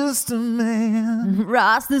 yeah. I'm just a man.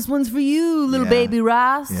 Ross, this one's for you, little baby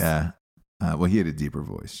Ross. Yeah. Well, he had a deeper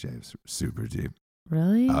voice, James. Super deep.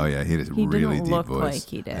 Really? Oh, yeah. He had a really didn't deep look voice. like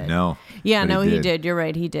he did. No. Yeah, but no, he did. You're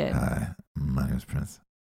right. He did. My name is Prince.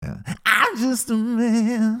 Yeah. I'm just a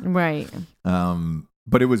man. Right.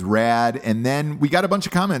 But it was rad. And then we got a bunch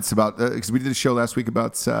of comments about, because we did a show last week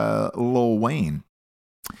about Lil Wayne.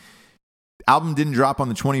 Album didn't drop on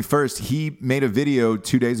the 21st. He made a video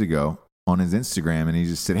 2 days ago on his Instagram, and he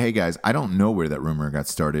just said, "Hey guys, I don't know where that rumor got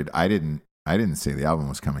started. I didn't say the album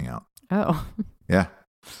was coming out." Oh. Yeah.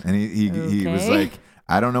 And he was Okay. like,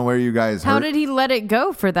 "I don't know where you guys How heard." did he let it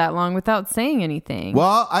go for that long without saying anything?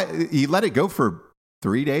 Well, he let it go for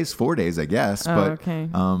 3 days, 4 days, I guess. Oh, But okay.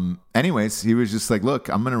 anyways, he was just like, "Look,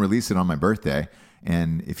 I'm going to release it on my birthday.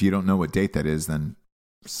 And if you don't know what date that is, then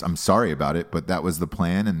I'm sorry about it. But that was the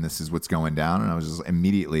plan. And this is what's going down." And I was just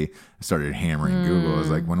immediately started hammering Google. I was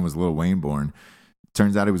like, "When was Lil Wayne born?"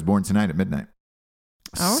 Turns out he was born tonight at midnight.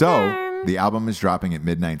 Okay. So the album is dropping at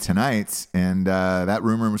midnight tonight. And that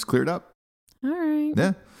rumor was cleared up. All right.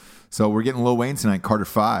 Yeah. So we're getting Lil Wayne tonight, Carter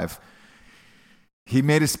 5. He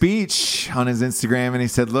made a speech on his Instagram and he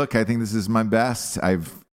said, "Look, I think this is my best. I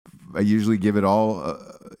usually give it all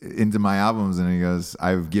into my albums." And he goes,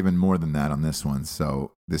 "I've given more than that on this one.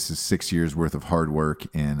 So this is 6 years worth of hard work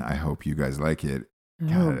and I hope you guys like it."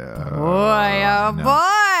 God, no.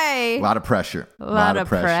 Boy. A lot of pressure. A lot of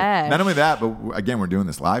pressure. Not only that, but again, we're doing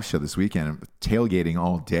this live show this weekend, tailgating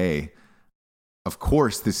all day. Of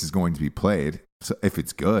course, this is going to be played. So if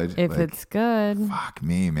it's good. If it's good. Fuck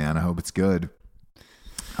me, man. I hope it's good.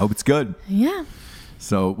 Hope it's good. Yeah.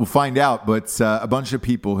 So we'll find out. But a bunch of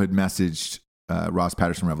people had messaged Ross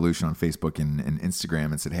Patterson Revolution on Facebook and Instagram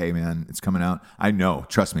and said, "Hey, man, it's coming out." I know.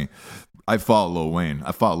 Trust me. I follow Lil Wayne.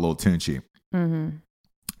 I follow Lil Tunechi. Mm-hmm.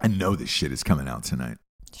 I know this shit is coming out tonight.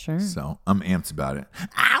 Sure. So I'm amped about it.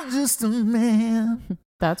 I'm just a man.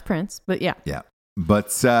 That's Prince. But yeah. Yeah.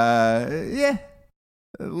 But yeah.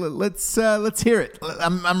 Let's hear it.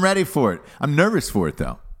 I'm ready for it. I'm nervous for it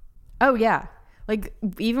though. Oh yeah. Like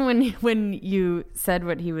even when you said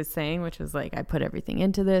what he was saying, which was like, I put everything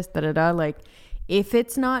into this, like if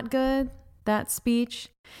it's not good, that speech,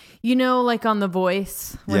 like on The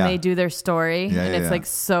Voice when they do their story and it's like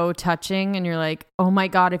so touching and you're like, oh my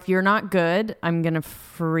God, if you're not good, I'm going to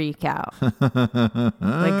freak out.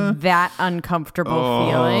 Like that uncomfortable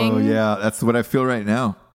feeling. Oh yeah. That's what I feel right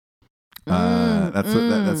now.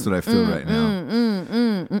 That's what I feel right now.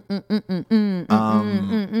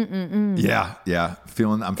 Yeah.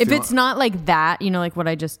 If it's not like that, like what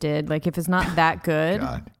I just did, like if it's not that good,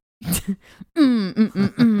 God.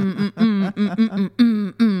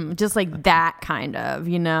 just like that kind of,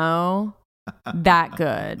 that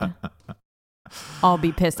good. I'll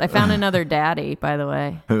be pissed. I found another daddy, by the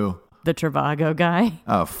way. Who? The Trivago guy.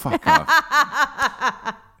 Oh, fuck off.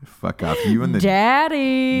 Fuck off. You and the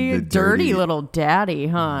daddy. the dirty little daddy,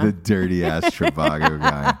 huh? The dirty ass Trivago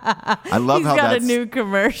guy. I love He's how got that's a new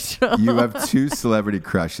commercial. You have two celebrity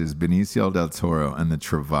crushes, Benicio del Toro and the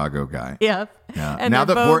Trivago guy. Yep. Yeah. And now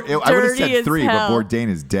that I would have said 3, but Bourdain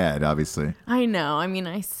is dead, obviously. I know. I mean,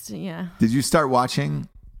 yeah. Did you start watching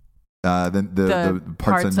the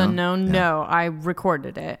Parts Unknown? Yeah. No, I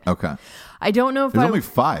recorded it. Okay. I don't know if There's only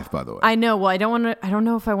 5, by the way. I know. Well, I don't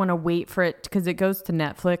know if I want to wait for it because it goes to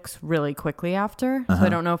Netflix really quickly after. So I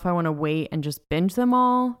don't know if I want to wait and just binge them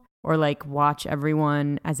all or like watch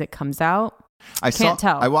everyone as it comes out. Can't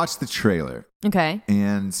tell. I watched the trailer. Okay.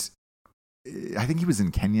 And I think he was in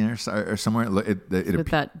Kenya or somewhere. With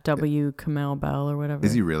that W. Kamau Bell or whatever.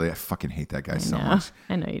 Is he really? I fucking hate that guy so much.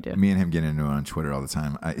 I know you do. Me and him get into it on Twitter all the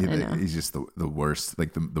time. He's just the worst,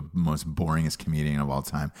 like the most boringest comedian of all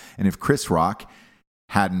time. And if Chris Rock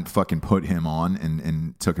hadn't fucking put him on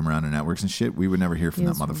and took him around to networks and shit, we would never hear from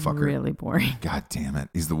that motherfucker. Really boring. God damn it.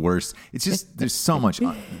 He's the worst. It's just, there's so much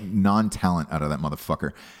non-talent out of that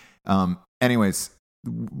motherfucker. Anyways,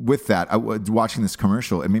 with that, I was watching this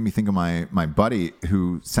commercial. It made me think of my buddy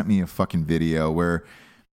who sent me a fucking video where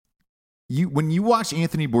when you watch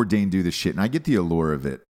Anthony Bourdain do this shit, and I get the allure of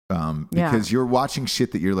it, because you're watching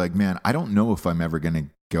shit that you're like, man, I don't know if I'm ever going to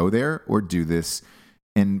go there or do this.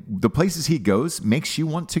 And the places he goes makes you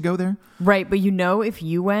want to go there. Right. But if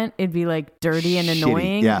you went, it'd be like dirty and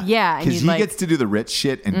annoying. Shitty. Yeah. And because he gets to do the rich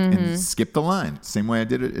shit and skip the line. Same way I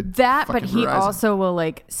did it at but he Verizon. also will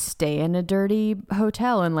like stay in a dirty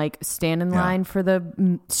hotel and like stand in line for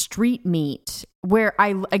the street meat where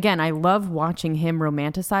I love watching him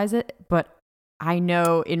romanticize it, but I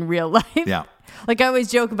know in real life. Yeah. Like I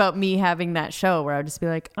always joke about me having that show where I would just be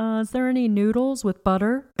like, is there any noodles with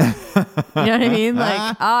butter? You know what I mean?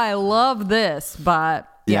 Like, I love this, but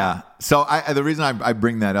yeah. So the reason I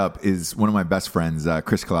bring that up is one of my best friends,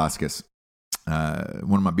 Chris Kalaskis,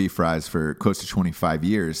 one of my beef fries for close to 25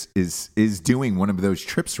 years, is doing one of those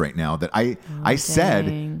trips right now that I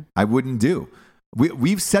said I wouldn't do.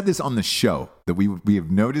 We've said this on the show that we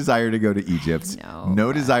have no desire to go to Egypt,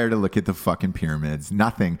 no desire to look at the fucking pyramids,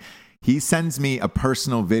 nothing. He sends me a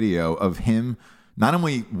personal video of him not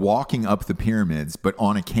only walking up the pyramids, but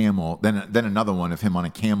on a camel, then another one of him on a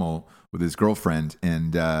camel with his girlfriend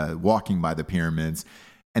and walking by the pyramids.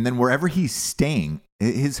 And then wherever he's staying,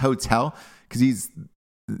 his hotel, because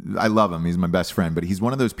I love him. He's my best friend, but he's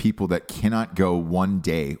one of those people that cannot go one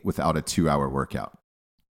day without a 2-hour workout.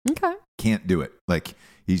 Okay. Can't do it. Like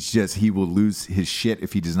he will lose his shit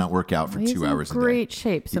if he does not work out for 2 hours a day. He's in great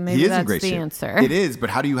shape, so maybe that's the answer. It is, but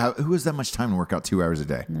who has that much time to work out 2 hours a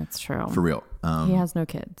day? That's true. For real. He has no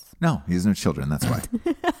kids. No, he has no children. That's why.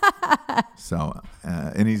 So,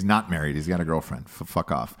 and he's not married. He's got a girlfriend.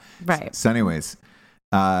 Fuck off. Right. So anyways,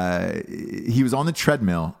 he was on the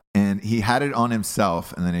treadmill and he had it on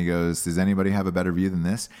himself. And then he goes, does anybody have a better view than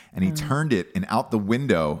this? And he turned it, and out the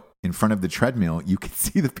window in front of the treadmill, you could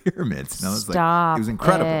see the pyramids. And I was like, it was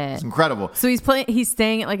incredible. It was incredible. So he's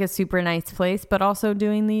staying at like a super nice place, but also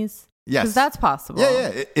doing these? Yes. Because that's possible.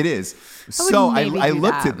 Yeah, it is. So I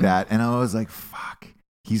looked at that and I was like, fuck,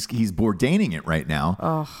 he's Bourdaining it right now.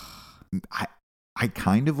 Oh. I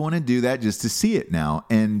kind of want to do that just to see it now.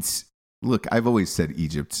 And look, I've always said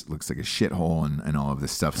Egypt looks like a shithole and all of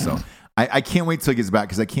this stuff. So I can't wait till he gets back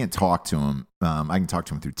because I can't talk to him. I can talk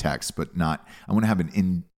to him through text, but I want to have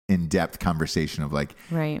an in-depth conversation of like,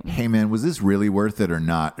 right. Hey man, was this really worth it or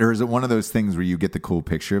not? Or is it one of those things where you get the cool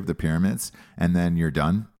picture of the pyramids and then you're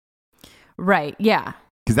done? Right. Yeah.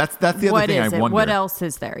 Because that's the other thing I wonder. What else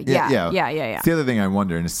is there? Yeah. It's the other thing I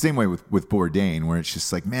wonder. And it's the same way with Bourdain, where it's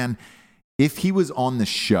just like, man, if he was on the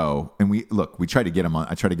show and we tried to get him on,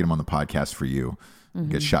 I tried to get him on the podcast for you,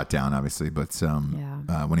 get shot down obviously, but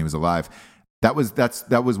when he was alive, that was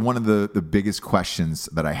one of the biggest questions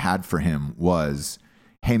that I had for him was,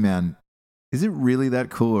 hey man, is it really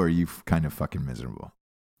that cool or are you kind of fucking miserable?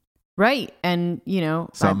 Right. And so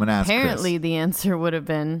I'm gonna ask apparently Chris. The answer would have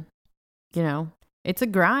been, it's a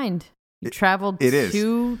grind. You traveled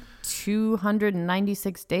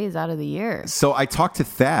 296 days out of the year. So I talked to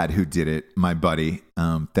Thad, who did it, my buddy,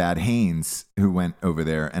 Thad Haynes, who went over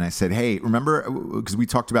there. And I said, hey, remember, because we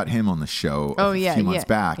talked about him on the show a few months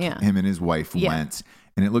back. Yeah. Him and his wife went,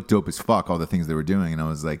 and it looked dope as fuck, all the things they were doing. And I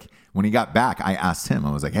was like, when he got back, I asked him,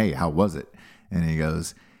 I was like, hey, how was it? And he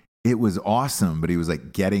goes, it was awesome, but he was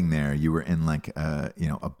like, getting there, you were in like a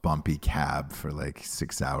bumpy cab for like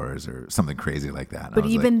 6 hours or something crazy like that. But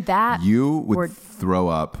even like, that, you would throw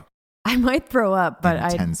up. I might throw up,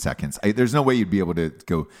 but in 10 seconds. There's no way you'd be able to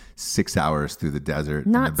go 6 hours through the desert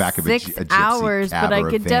not in the back of a gypsy hours, cab but I or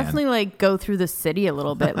could van. definitely like go through the city a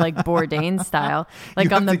little bit, like Bourdain style, like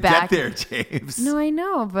you on the back. Get there, James. No, I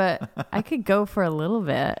know, but I could go for a little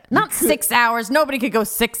bit. Not 6 hours. Nobody could go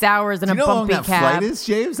 6 hours in a bumpy how long that cab. Flight is,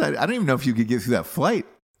 James? I don't even know if you could get through that flight.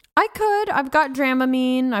 I could. I've got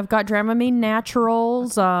Dramamine. I've got Dramamine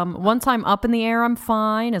Naturals. Once I'm up in the air, I'm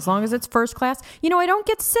fine as long as it's first class. I don't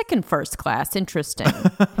get sick in first class. Interesting.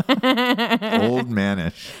 Old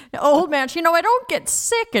manish. Old manish. I don't get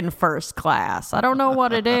sick in first class. I don't know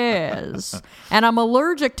what it is. And I'm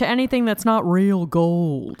allergic to anything that's not real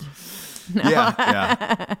gold.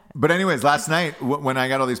 Yeah. But anyways, last night when I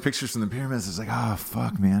got all these pictures from the pyramids, I was like, oh,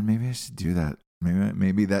 fuck, man. Maybe I should do that.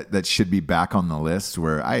 Maybe that should be back on the list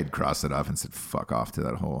where I had crossed it off and said fuck off to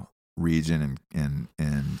that whole region and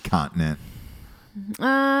continent.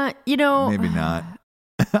 Maybe not.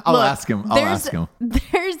 I'll ask him.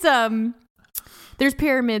 There's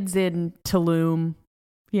pyramids in Tulum,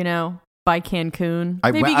 by Cancun.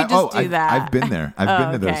 Maybe you could just do that. I've been there. I've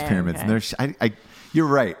been to those pyramids, and you're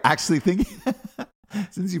right. Actually, thinking.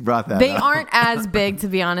 Since you brought that they up. aren't as big, to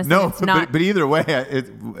be honest. No, it's not. But either way,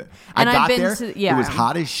 I got there. It was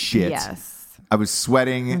hot as shit. Yes. I was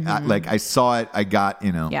sweating. I saw it. I got,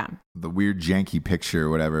 the weird janky picture or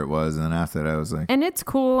whatever it was. And then after that, I was like. And it's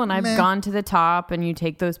cool. And I've gone to the top and you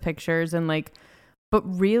take those pictures and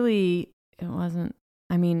but really it wasn't.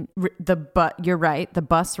 I mean, you're right. The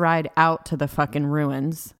bus ride out to the fucking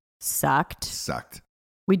ruins sucked.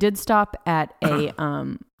 We did stop at a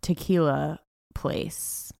tequila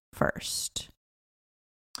place first.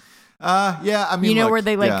 Yeah, I mean, you know, look, where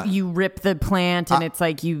they like yeah. you rip the plant and it's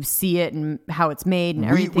like you see it and how it's made and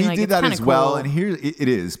everything. We like, did it's that kinda as well, cool. and here it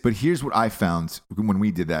is. But here's what I found when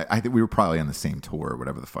we did that. I think we were probably on the same tour or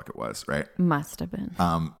whatever the fuck it was, right? Must have been.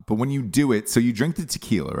 But when you do it, so you drink the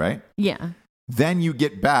tequila, right? Yeah. Then you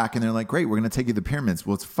get back and they're like, great, we're going to take you to the pyramids.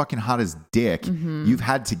 Well, it's fucking hot as dick. You've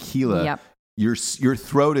had tequila. Yep. Your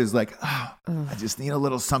throat is like, I just need a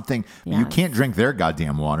little something. Yes. You can't drink their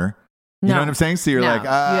goddamn water. You No. know what I'm saying? So you're No. like, You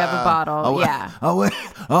have a bottle. Yeah.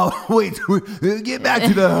 Wait, get back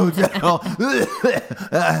to the hotel.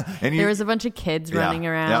 And There was a bunch of kids running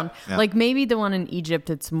around. yeah. Like maybe the one in Egypt,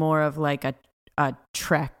 it's more of like a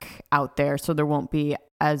trek out there. So there won't be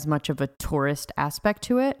as much of a tourist aspect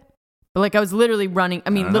to it. But like I was literally running. I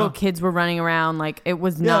mean, little kids were running around. Like it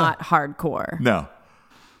was not hardcore. No.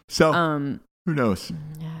 So who knows?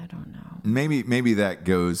 Yeah, I don't know. Maybe that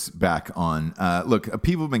goes back on. Look,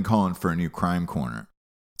 people have been calling for a new crime corner,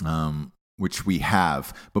 which we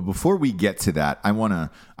have. But before we get to that, I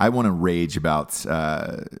wanna rage about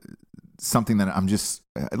something that I'm just.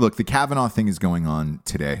 Look, the Kavanaugh thing is going on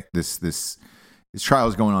today. This trial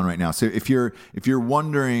is going on right now. So if you're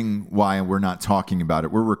wondering why we're not talking about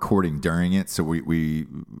it, we're recording during it, so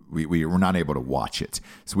we're not able to watch it.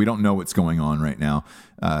 So we don't know what's going on right now.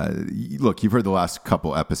 Look, you've heard the last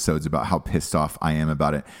couple episodes about how pissed off I am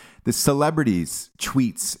about it. The celebrities'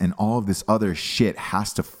 tweets and all of this other shit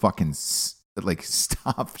has to fucking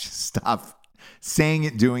stop saying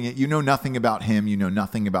it, doing it. You know nothing about him. You know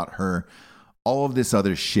nothing about her. All of this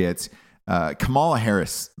other shit. Kamala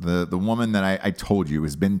Harris, the woman that I told you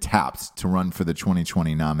has been tapped to run for the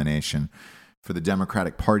 2020 nomination for the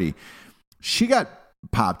Democratic Party. She got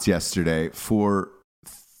popped yesterday for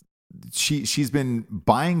she's been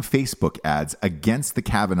buying Facebook ads against the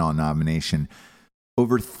Kavanaugh nomination.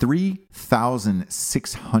 Over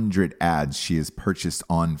 3,600 ads she has purchased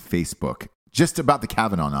on Facebook just about the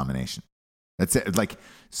Kavanaugh nomination. That's it. Like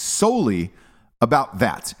solely about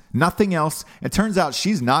that. Nothing else. It turns out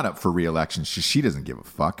she's not up for re-election. She doesn't give a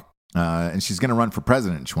fuck. And she's going to run for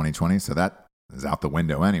president in 2020, so that is out the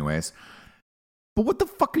window anyways. But what the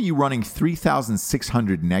fuck are you running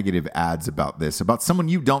 3,600 negative ads about this, about someone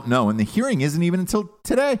you don't know? And the hearing isn't even until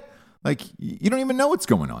today. Like, you don't even know what's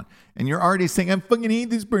going on. And you're already saying, I fucking hate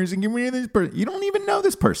this person. Get rid of this person. You don't even know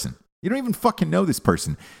this person. You don't even fucking know this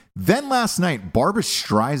person. Then last night, Barbra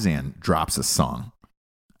Streisand drops a song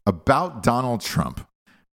about Donald Trump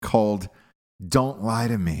called Don't Lie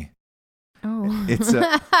to Me. Oh.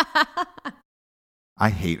 I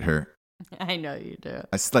hate her. I know you do.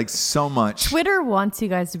 It's like so much. Twitter wants you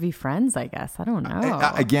guys to be friends, I guess. I don't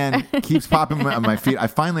know. Again, keeps popping on my feed. I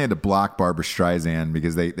finally had to block Barbra Streisand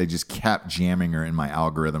because they just kept jamming her in my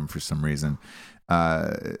algorithm for some reason.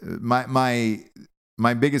 My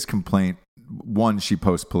biggest complaint, one, she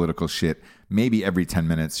posts political shit maybe every 10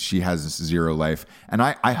 minutes. She has zero life. And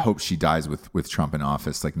I hope she dies with Trump in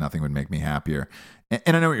office. Like nothing would make me happier.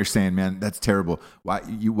 And I know what you're saying, man. That's terrible.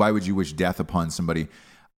 Why would you wish death upon somebody?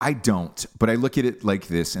 I don't. But I look at it like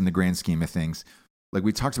this in the grand scheme of things. Like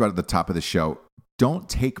we talked about at the top of the show. Don't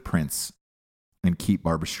take Prince and keep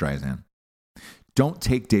Barbra Streisand. Don't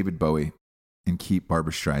take David Bowie and keep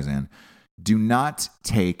Barbra Streisand. Do not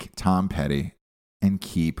take Tom Petty and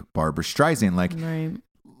keep Barbra Streisand. Like, right.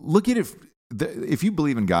 Look at it. If you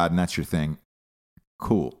believe in God and that's your thing,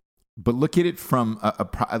 cool. But look at it from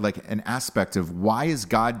like an aspect of why is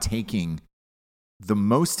God taking the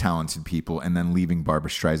most talented people and then leaving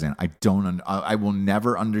Barbra Streisand? I will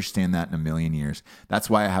never understand that in a million years. That's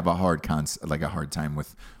why I have a hard time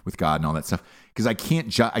with God and all that stuff, because I can't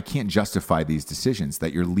justify these decisions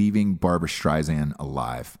that you're leaving Barbra Streisand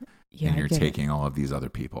alive and you're taking all of these other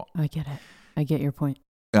people. I get it. I get your point.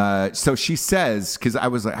 So she says, because I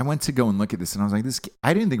went to go and look at this and I was like,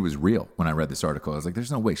 I didn't think it was real when I read this article. I was like,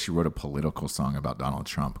 there's no way she wrote a political song about Donald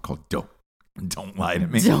Trump called Don't Lie to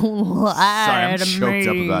Me. Don't lie Sorry, I'm to choked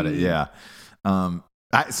up me. about it. Yeah.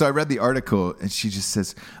 So I read the article and she just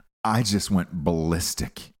says, I just went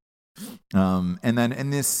ballistic. And then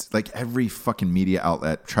in this, like every fucking media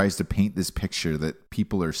outlet tries to paint this picture that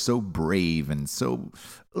people are so brave and so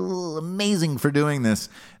amazing for doing this.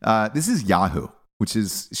 This is Yahoo, which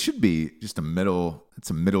should be just a middle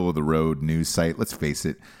of the road news site. Let's face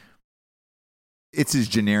it. It's as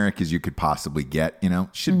generic as you could possibly get,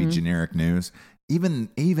 should be generic news. Even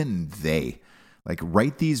they like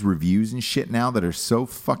write these reviews and shit now that are so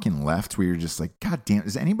fucking left where you're just like, God damn,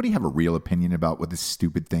 does anybody have a real opinion about what this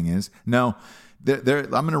stupid thing is? No, I'm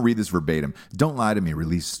going to read this verbatim. Don't Lie to Me,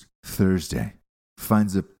 released Thursday,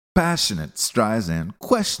 finds a passionate Streisand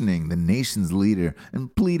questioning the nation's leader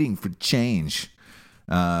and pleading for change.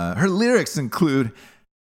 Her lyrics include,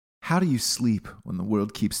 How do you sleep when the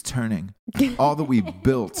world keeps turning? All that we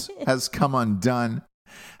built has come undone.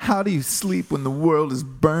 How do you sleep when the world is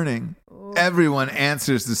burning? Everyone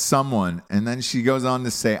answers to someone. And then she goes on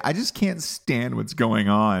to say, I just can't stand what's going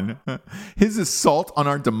on. His assault on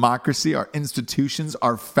our democracy, our institutions,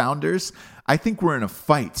 our founders. I think we're in a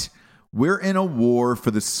fight. We're in a war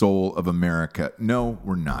for the soul of America. No,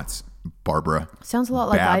 we're not, Barbara. Sounds a lot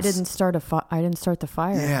like Babs. I didn't start the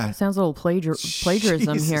fire. Yeah. Sounds a little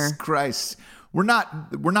plagiarism Jesus here. Christ. We're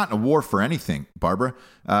not in a war for anything, Barbara.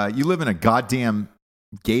 You live in a goddamn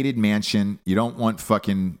gated mansion. You don't want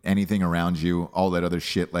fucking anything around you, all that other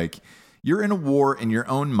shit. Like, you're in a war in your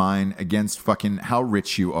own mind against fucking how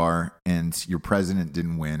rich you are, and your president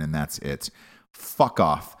didn't win, and that's it. Fuck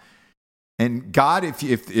off. And God,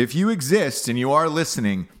 if you exist and you are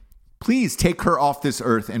listening, please take her off this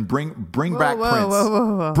earth and bring back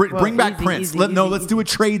Prince. Bring back Prince. Let's do a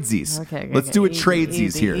tradesies. Okay, let's do a easy,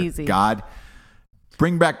 tradesies here. easy. God,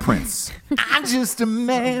 bring back Prince. I'm just a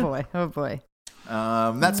man. Oh boy.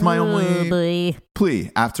 That's my only plea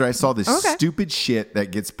after I saw this stupid shit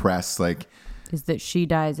that gets pressed. Like, is that she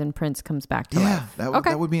dies and Prince comes back to life.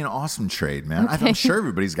 That would be an awesome trade, man. Okay. I'm sure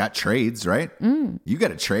everybody's got trades, right? You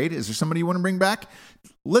got a trade. Is there somebody you want to bring back?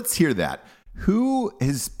 Let's hear that. Who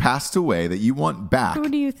has passed away that you want back? Who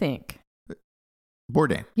do you think?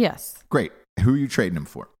 Bourdain. Yes. Great. Who are you trading him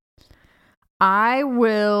for? I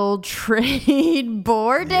will trade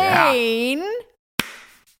Bourdain.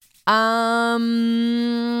 Yeah.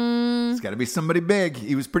 It's got to be somebody big.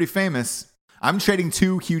 He was pretty famous. I'm trading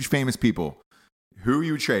two huge famous people. Who are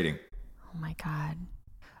you trading? Oh my God.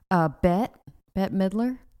 Bette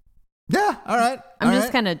Midler. Yeah. All right. I'm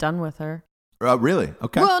just kind of done with her. Really?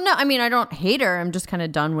 Okay. Well, no, I mean, I don't hate her. I'm just kind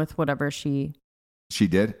of done with whatever she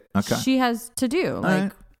did. Okay. She has to do. Like,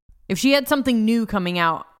 right. If she had something new coming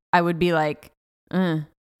out, I would be like,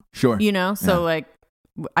 sure. You know, so like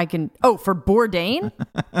I can. Oh, for Bourdain,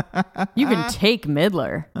 you can take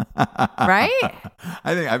Midler, right?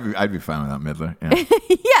 I think I'd be fine without Midler. Yeah.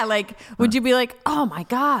 Yeah. Like, would you be like, oh my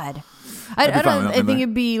God? I think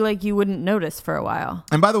it'd be like you wouldn't notice for a while.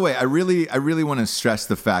 And by the way, I really want to stress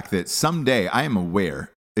the fact that someday I am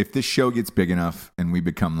aware if this show gets big enough and we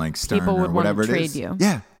become like Stern people would or whatever want to it trade is, you.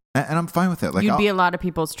 yeah, and I'm fine with that. Like, You'd be a lot of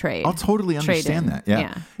people's trade. I'll totally understand that.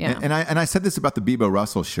 Yeah. And I said this about the Bebo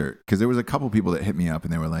Russell shirt because there was a couple people that hit me up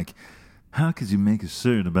and they were like, how could you make a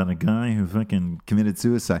shirt about a guy who fucking committed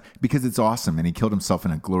suicide? Because it's awesome. And he killed himself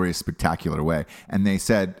in a glorious, spectacular way. And they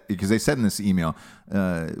said, because they said in this email,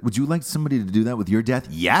 would you like somebody to do that with your death?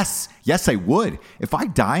 Yes. Yes, I would. If I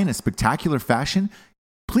die in a spectacular fashion,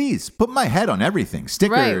 please put my head on everything.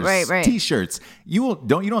 Stickers, right. T-shirts. You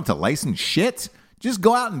don't have to license shit. Just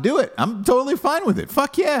go out and do it. I'm totally fine with it.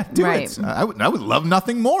 Fuck yeah, do it. I would love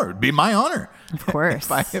nothing more. It'd be my honor. Of course.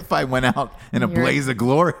 if I went out in a blaze of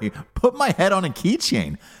glory, put my head on a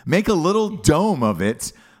keychain, make a little dome of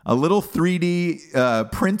it, a little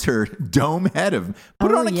 3D printer dome head of,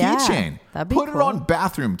 put it on a keychain. That'd be put cool. it on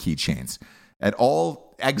bathroom keychains at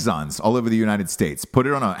all Exxons all over the United States. Put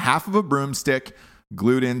it on a half of a broomstick,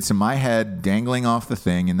 glued into my head, dangling off the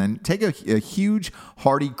thing, and then take a huge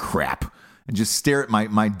hearty crap and just stare at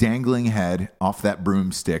my dangling head off that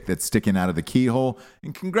broomstick that's sticking out of the keyhole.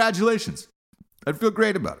 And congratulations. I'd feel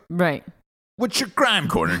great about it. Right. What's your crime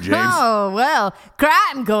corner, James? Oh, well,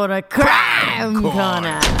 crime corner.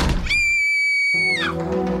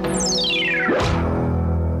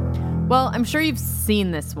 Well, I'm sure you've seen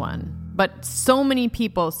this one, but so many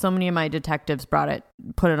of my detectives put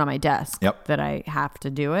it on my desk that I have to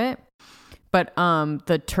do it. But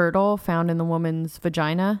the turtle found in the woman's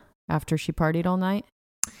vagina after she partied all night.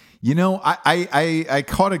 You know, I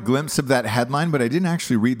caught a glimpse of that headline, but I didn't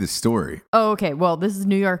actually read the story. Oh, okay. Well, this is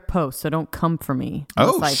New York Post, so don't come for me.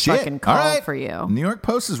 Oh, I shit. fucking call all right. for you. New York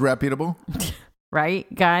Post is reputable.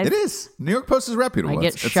 Right, guys? It is. New York Post is reputable. I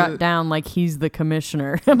get shut down like he's the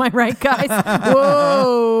commissioner. Am I right, guys?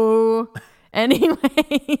 Whoa.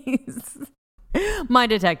 Anyways, my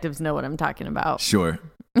detectives know what I'm talking about. Sure.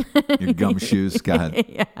 Your gumshoes. Go ahead.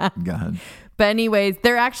 Yeah. Go ahead. But anyways,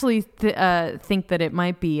 they're actually think that it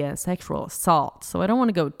might be a sexual assault. So I don't want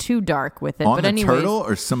to go too dark with it. On but the anyways, turtle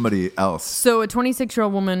or somebody else? So a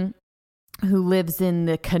 26-year-old woman who lives in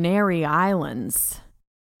the Canary Islands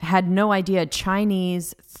had no idea a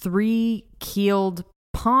Chinese 3-keeled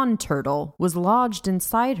pond turtle was lodged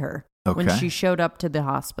inside her when she showed up to the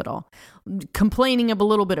hospital, complaining of a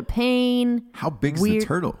little bit of pain. How big's the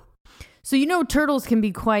turtle? So, turtles can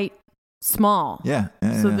be quite small. Yeah.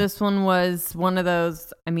 So this one was one of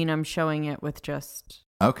those. I mean, I'm showing it with just.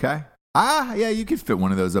 Okay. Yeah, you could fit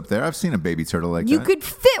one of those up there. I've seen a baby turtle like that. You could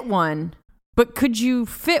fit one. But could you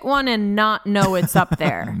fit one and not know it's up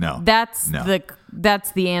there? No. That's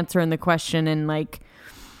the answer in the question. And like,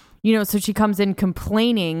 so she comes in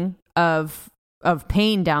complaining of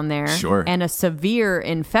pain down there. Sure. And a severe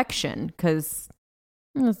infection because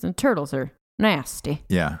the turtles are nasty.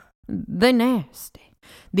 Yeah. They're nasty.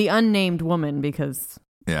 The unnamed woman because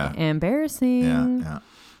embarrassing. Yeah.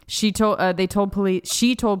 She told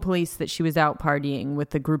police that she was out partying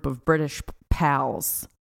with a group of British pals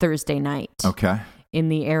Thursday night. Okay. In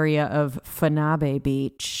the area of Fanabe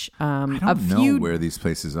Beach. I don't know where these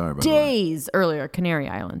places are. By days earlier, Canary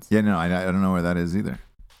Islands. Yeah, no, I don't know where that is either.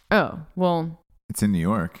 Oh, well. It's in New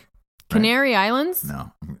York. Right? Canary Islands?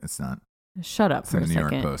 No, it's not. Shut up it's for in a the New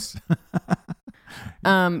second. York Post.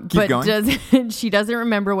 But going. She doesn't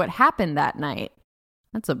remember what happened that night.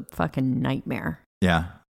 That's a fucking nightmare. Yeah.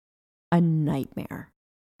 A nightmare.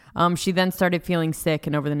 She then started feeling sick,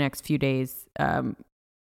 and over the next few days,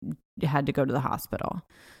 had to go to the hospital.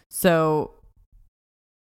 So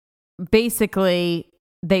basically,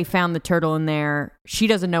 they found the turtle in there. She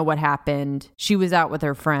doesn't know what happened. She was out with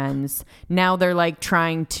her friends. Now they're like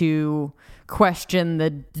trying to question the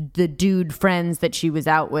dude friends that she was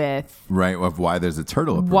out with. Right, of why there's a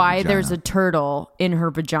turtle up her Why vagina. there's a turtle in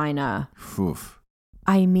her vagina. Oof.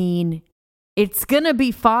 I mean, it's going to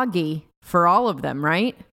be foggy for all of them,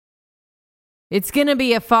 right? It's going to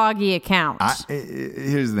be a foggy account.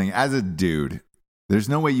 Here's the thing. As a dude, there's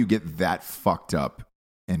no way you get that fucked up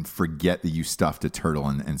and forget that you stuffed a turtle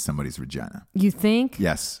in somebody's vagina. You think?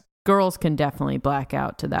 Yes. Girls can definitely black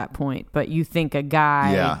out to that point, but you think a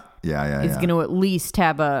guy is going to at least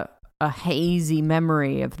have a hazy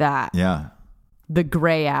memory of that. Yeah. The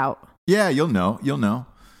gray out. Yeah, you'll know.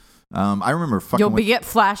 I remember fucking... You'll get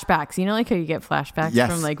flashbacks. You know like how you get flashbacks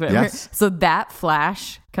from like whatever? Yes. So that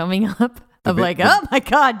flash coming up of oh my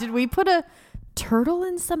God, did we put a turtle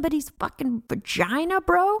in somebody's fucking vagina,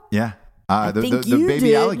 bro? Yeah. The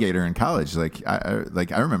baby alligator in college. I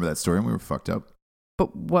remember that story and we were fucked up.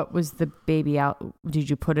 But what was the baby out? Did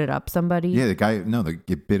you put it up somebody? Yeah,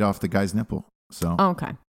 it bit off the guy's nipple. So. Oh,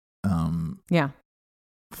 okay. Yeah.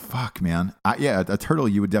 Fuck, man. A turtle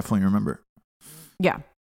you would definitely remember. Yeah.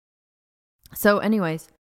 So anyways,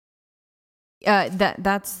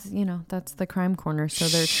 that's the crime corner. So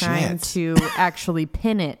they're trying to actually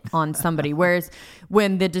pin it on somebody. Whereas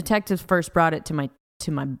when the detectives first brought it to my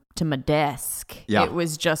desk, it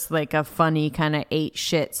was just like a funny kind of ate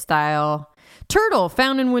shit style turtle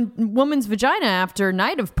found in woman's vagina after a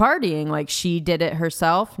night of partying. Like she did it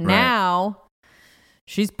herself. Right. Now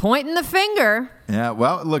she's pointing the finger. Yeah.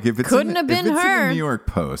 Well, look, if it's in the New York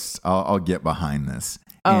Post, I'll get behind this.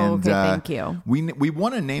 Oh, okay. Thank you. We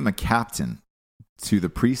want to name a captain to the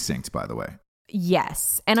precinct, by the way.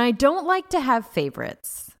 Yes. And I don't like to have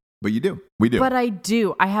favorites. But you do. We do. But I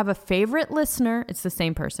do. I have a favorite listener. It's the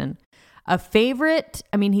same person.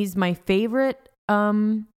 He's my favorite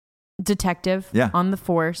detective on the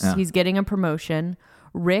force. Yeah. He's getting a promotion.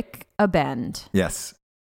 Rick Abend. Yes.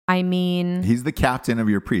 He's the captain of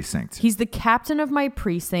your precinct. He's the captain of my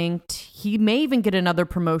precinct. He may even get another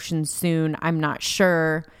promotion soon. I'm not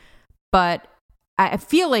sure. But I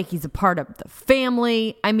feel like he's a part of the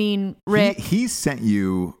family. Rick. He sent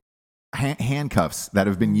you handcuffs that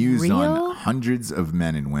have been used on hundreds of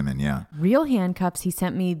men and women. Yeah. Real handcuffs. He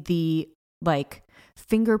sent me the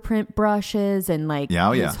fingerprint brushes and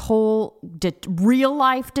his whole real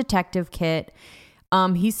life detective kit.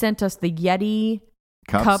 He sent us the Yeti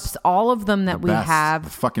cups, all of them that we have. The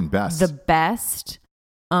fucking best. The best.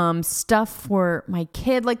 Stuff for my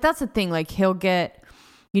kid. That's the thing. He'll get,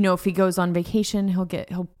 if he goes on vacation,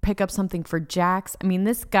 he'll pick up something for Jax.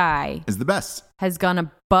 This guy is the best. Has gone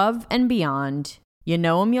above and beyond. You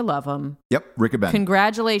know him, you love him. Yep, Rick Abend.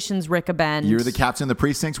 Congratulations, Rick Abend. You're the captain of the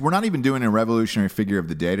precincts. We're not even doing a revolutionary figure of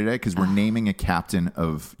the day today because we're naming a captain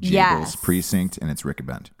of Jabel's precinct, and it's Rick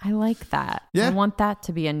Abend. I like that. Yeah. I want that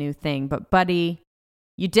to be a new thing. But, buddy,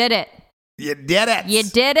 you did it. You did it. You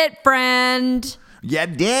did it, friend. You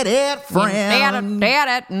did it, friend.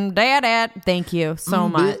 You did it. Thank you so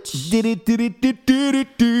much. Did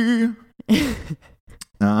it.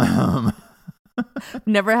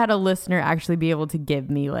 Never had a listener actually be able to give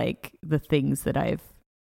me the things that I've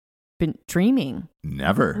been dreaming.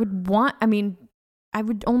 Never. I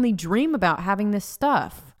would only dream about having this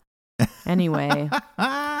stuff. Anyway,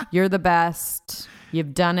 you're the best.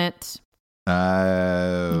 You've done it.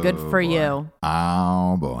 Good for you.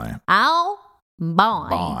 Oh, boy. Oh, boy.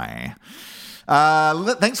 Boy.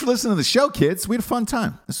 Thanks for listening to the show, kids. We had a fun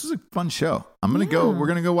time. This was a fun show. We're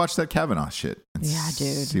gonna go watch that Kavanaugh shit. And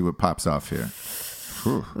dude. See what pops off here.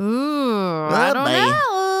 Whew. Ooh, I don't know.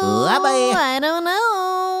 I don't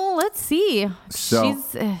know. Let's see. see. So,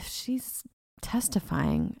 She's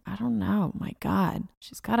testifying. I don't know. My God.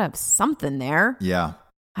 She's got to have something there. yeah.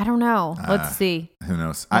 I don't know. Let's see. Who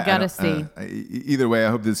knows? I gotta see. Either way, I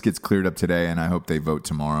hope this gets cleared up today, and I hope they vote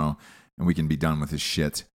tomorrow, and we can be done with this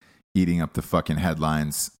shit eating up the fucking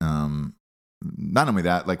headlines. Not only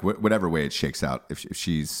that, like whatever way it shakes out, if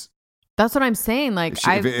she's... That's what I'm saying. Like,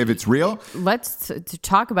 if it's real, let's to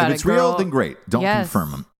talk about it. If it's real, then great. Don't Yes,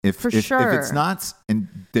 confirm them. If it's not, and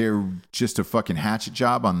they're just a fucking hatchet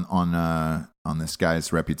job on this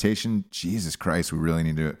guy's reputation, Jesus Christ, we really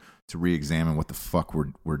need to re-examine what the fuck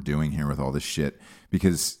we're doing here with all this shit,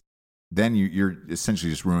 because then you're essentially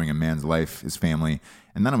just ruining a man's life, his family,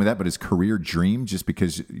 and not only that, but his career dream, just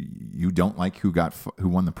because you don't like who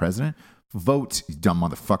won the president. Vote, you dumb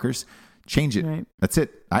motherfuckers. Change it. Right. That's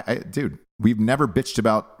it. Dude, we've never bitched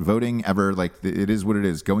about voting ever. Like, it is what it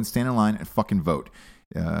is. Go and stand in line and fucking vote.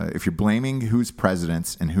 If you're blaming who's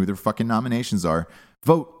presidents and who their fucking nominations are,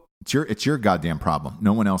 vote. It's your goddamn problem.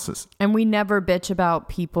 No one else's. And we never bitch about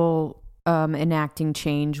people enacting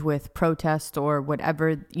change with protest or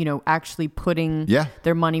whatever, actually putting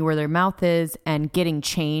their money where their mouth is and getting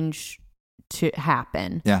change to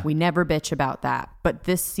happen. Yeah. We never bitch about that. But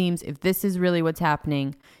this seems, if this is really what's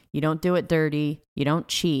happening, you don't do it dirty. You don't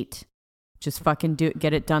cheat. Just fucking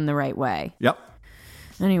get it done the right way. Yep.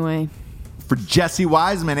 Anyway. For Jesse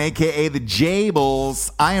Wiseman, a.k.a. the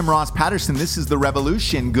Jables, I am Ross Patterson. This is The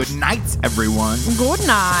Revolution. Good night, everyone. Good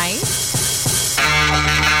night.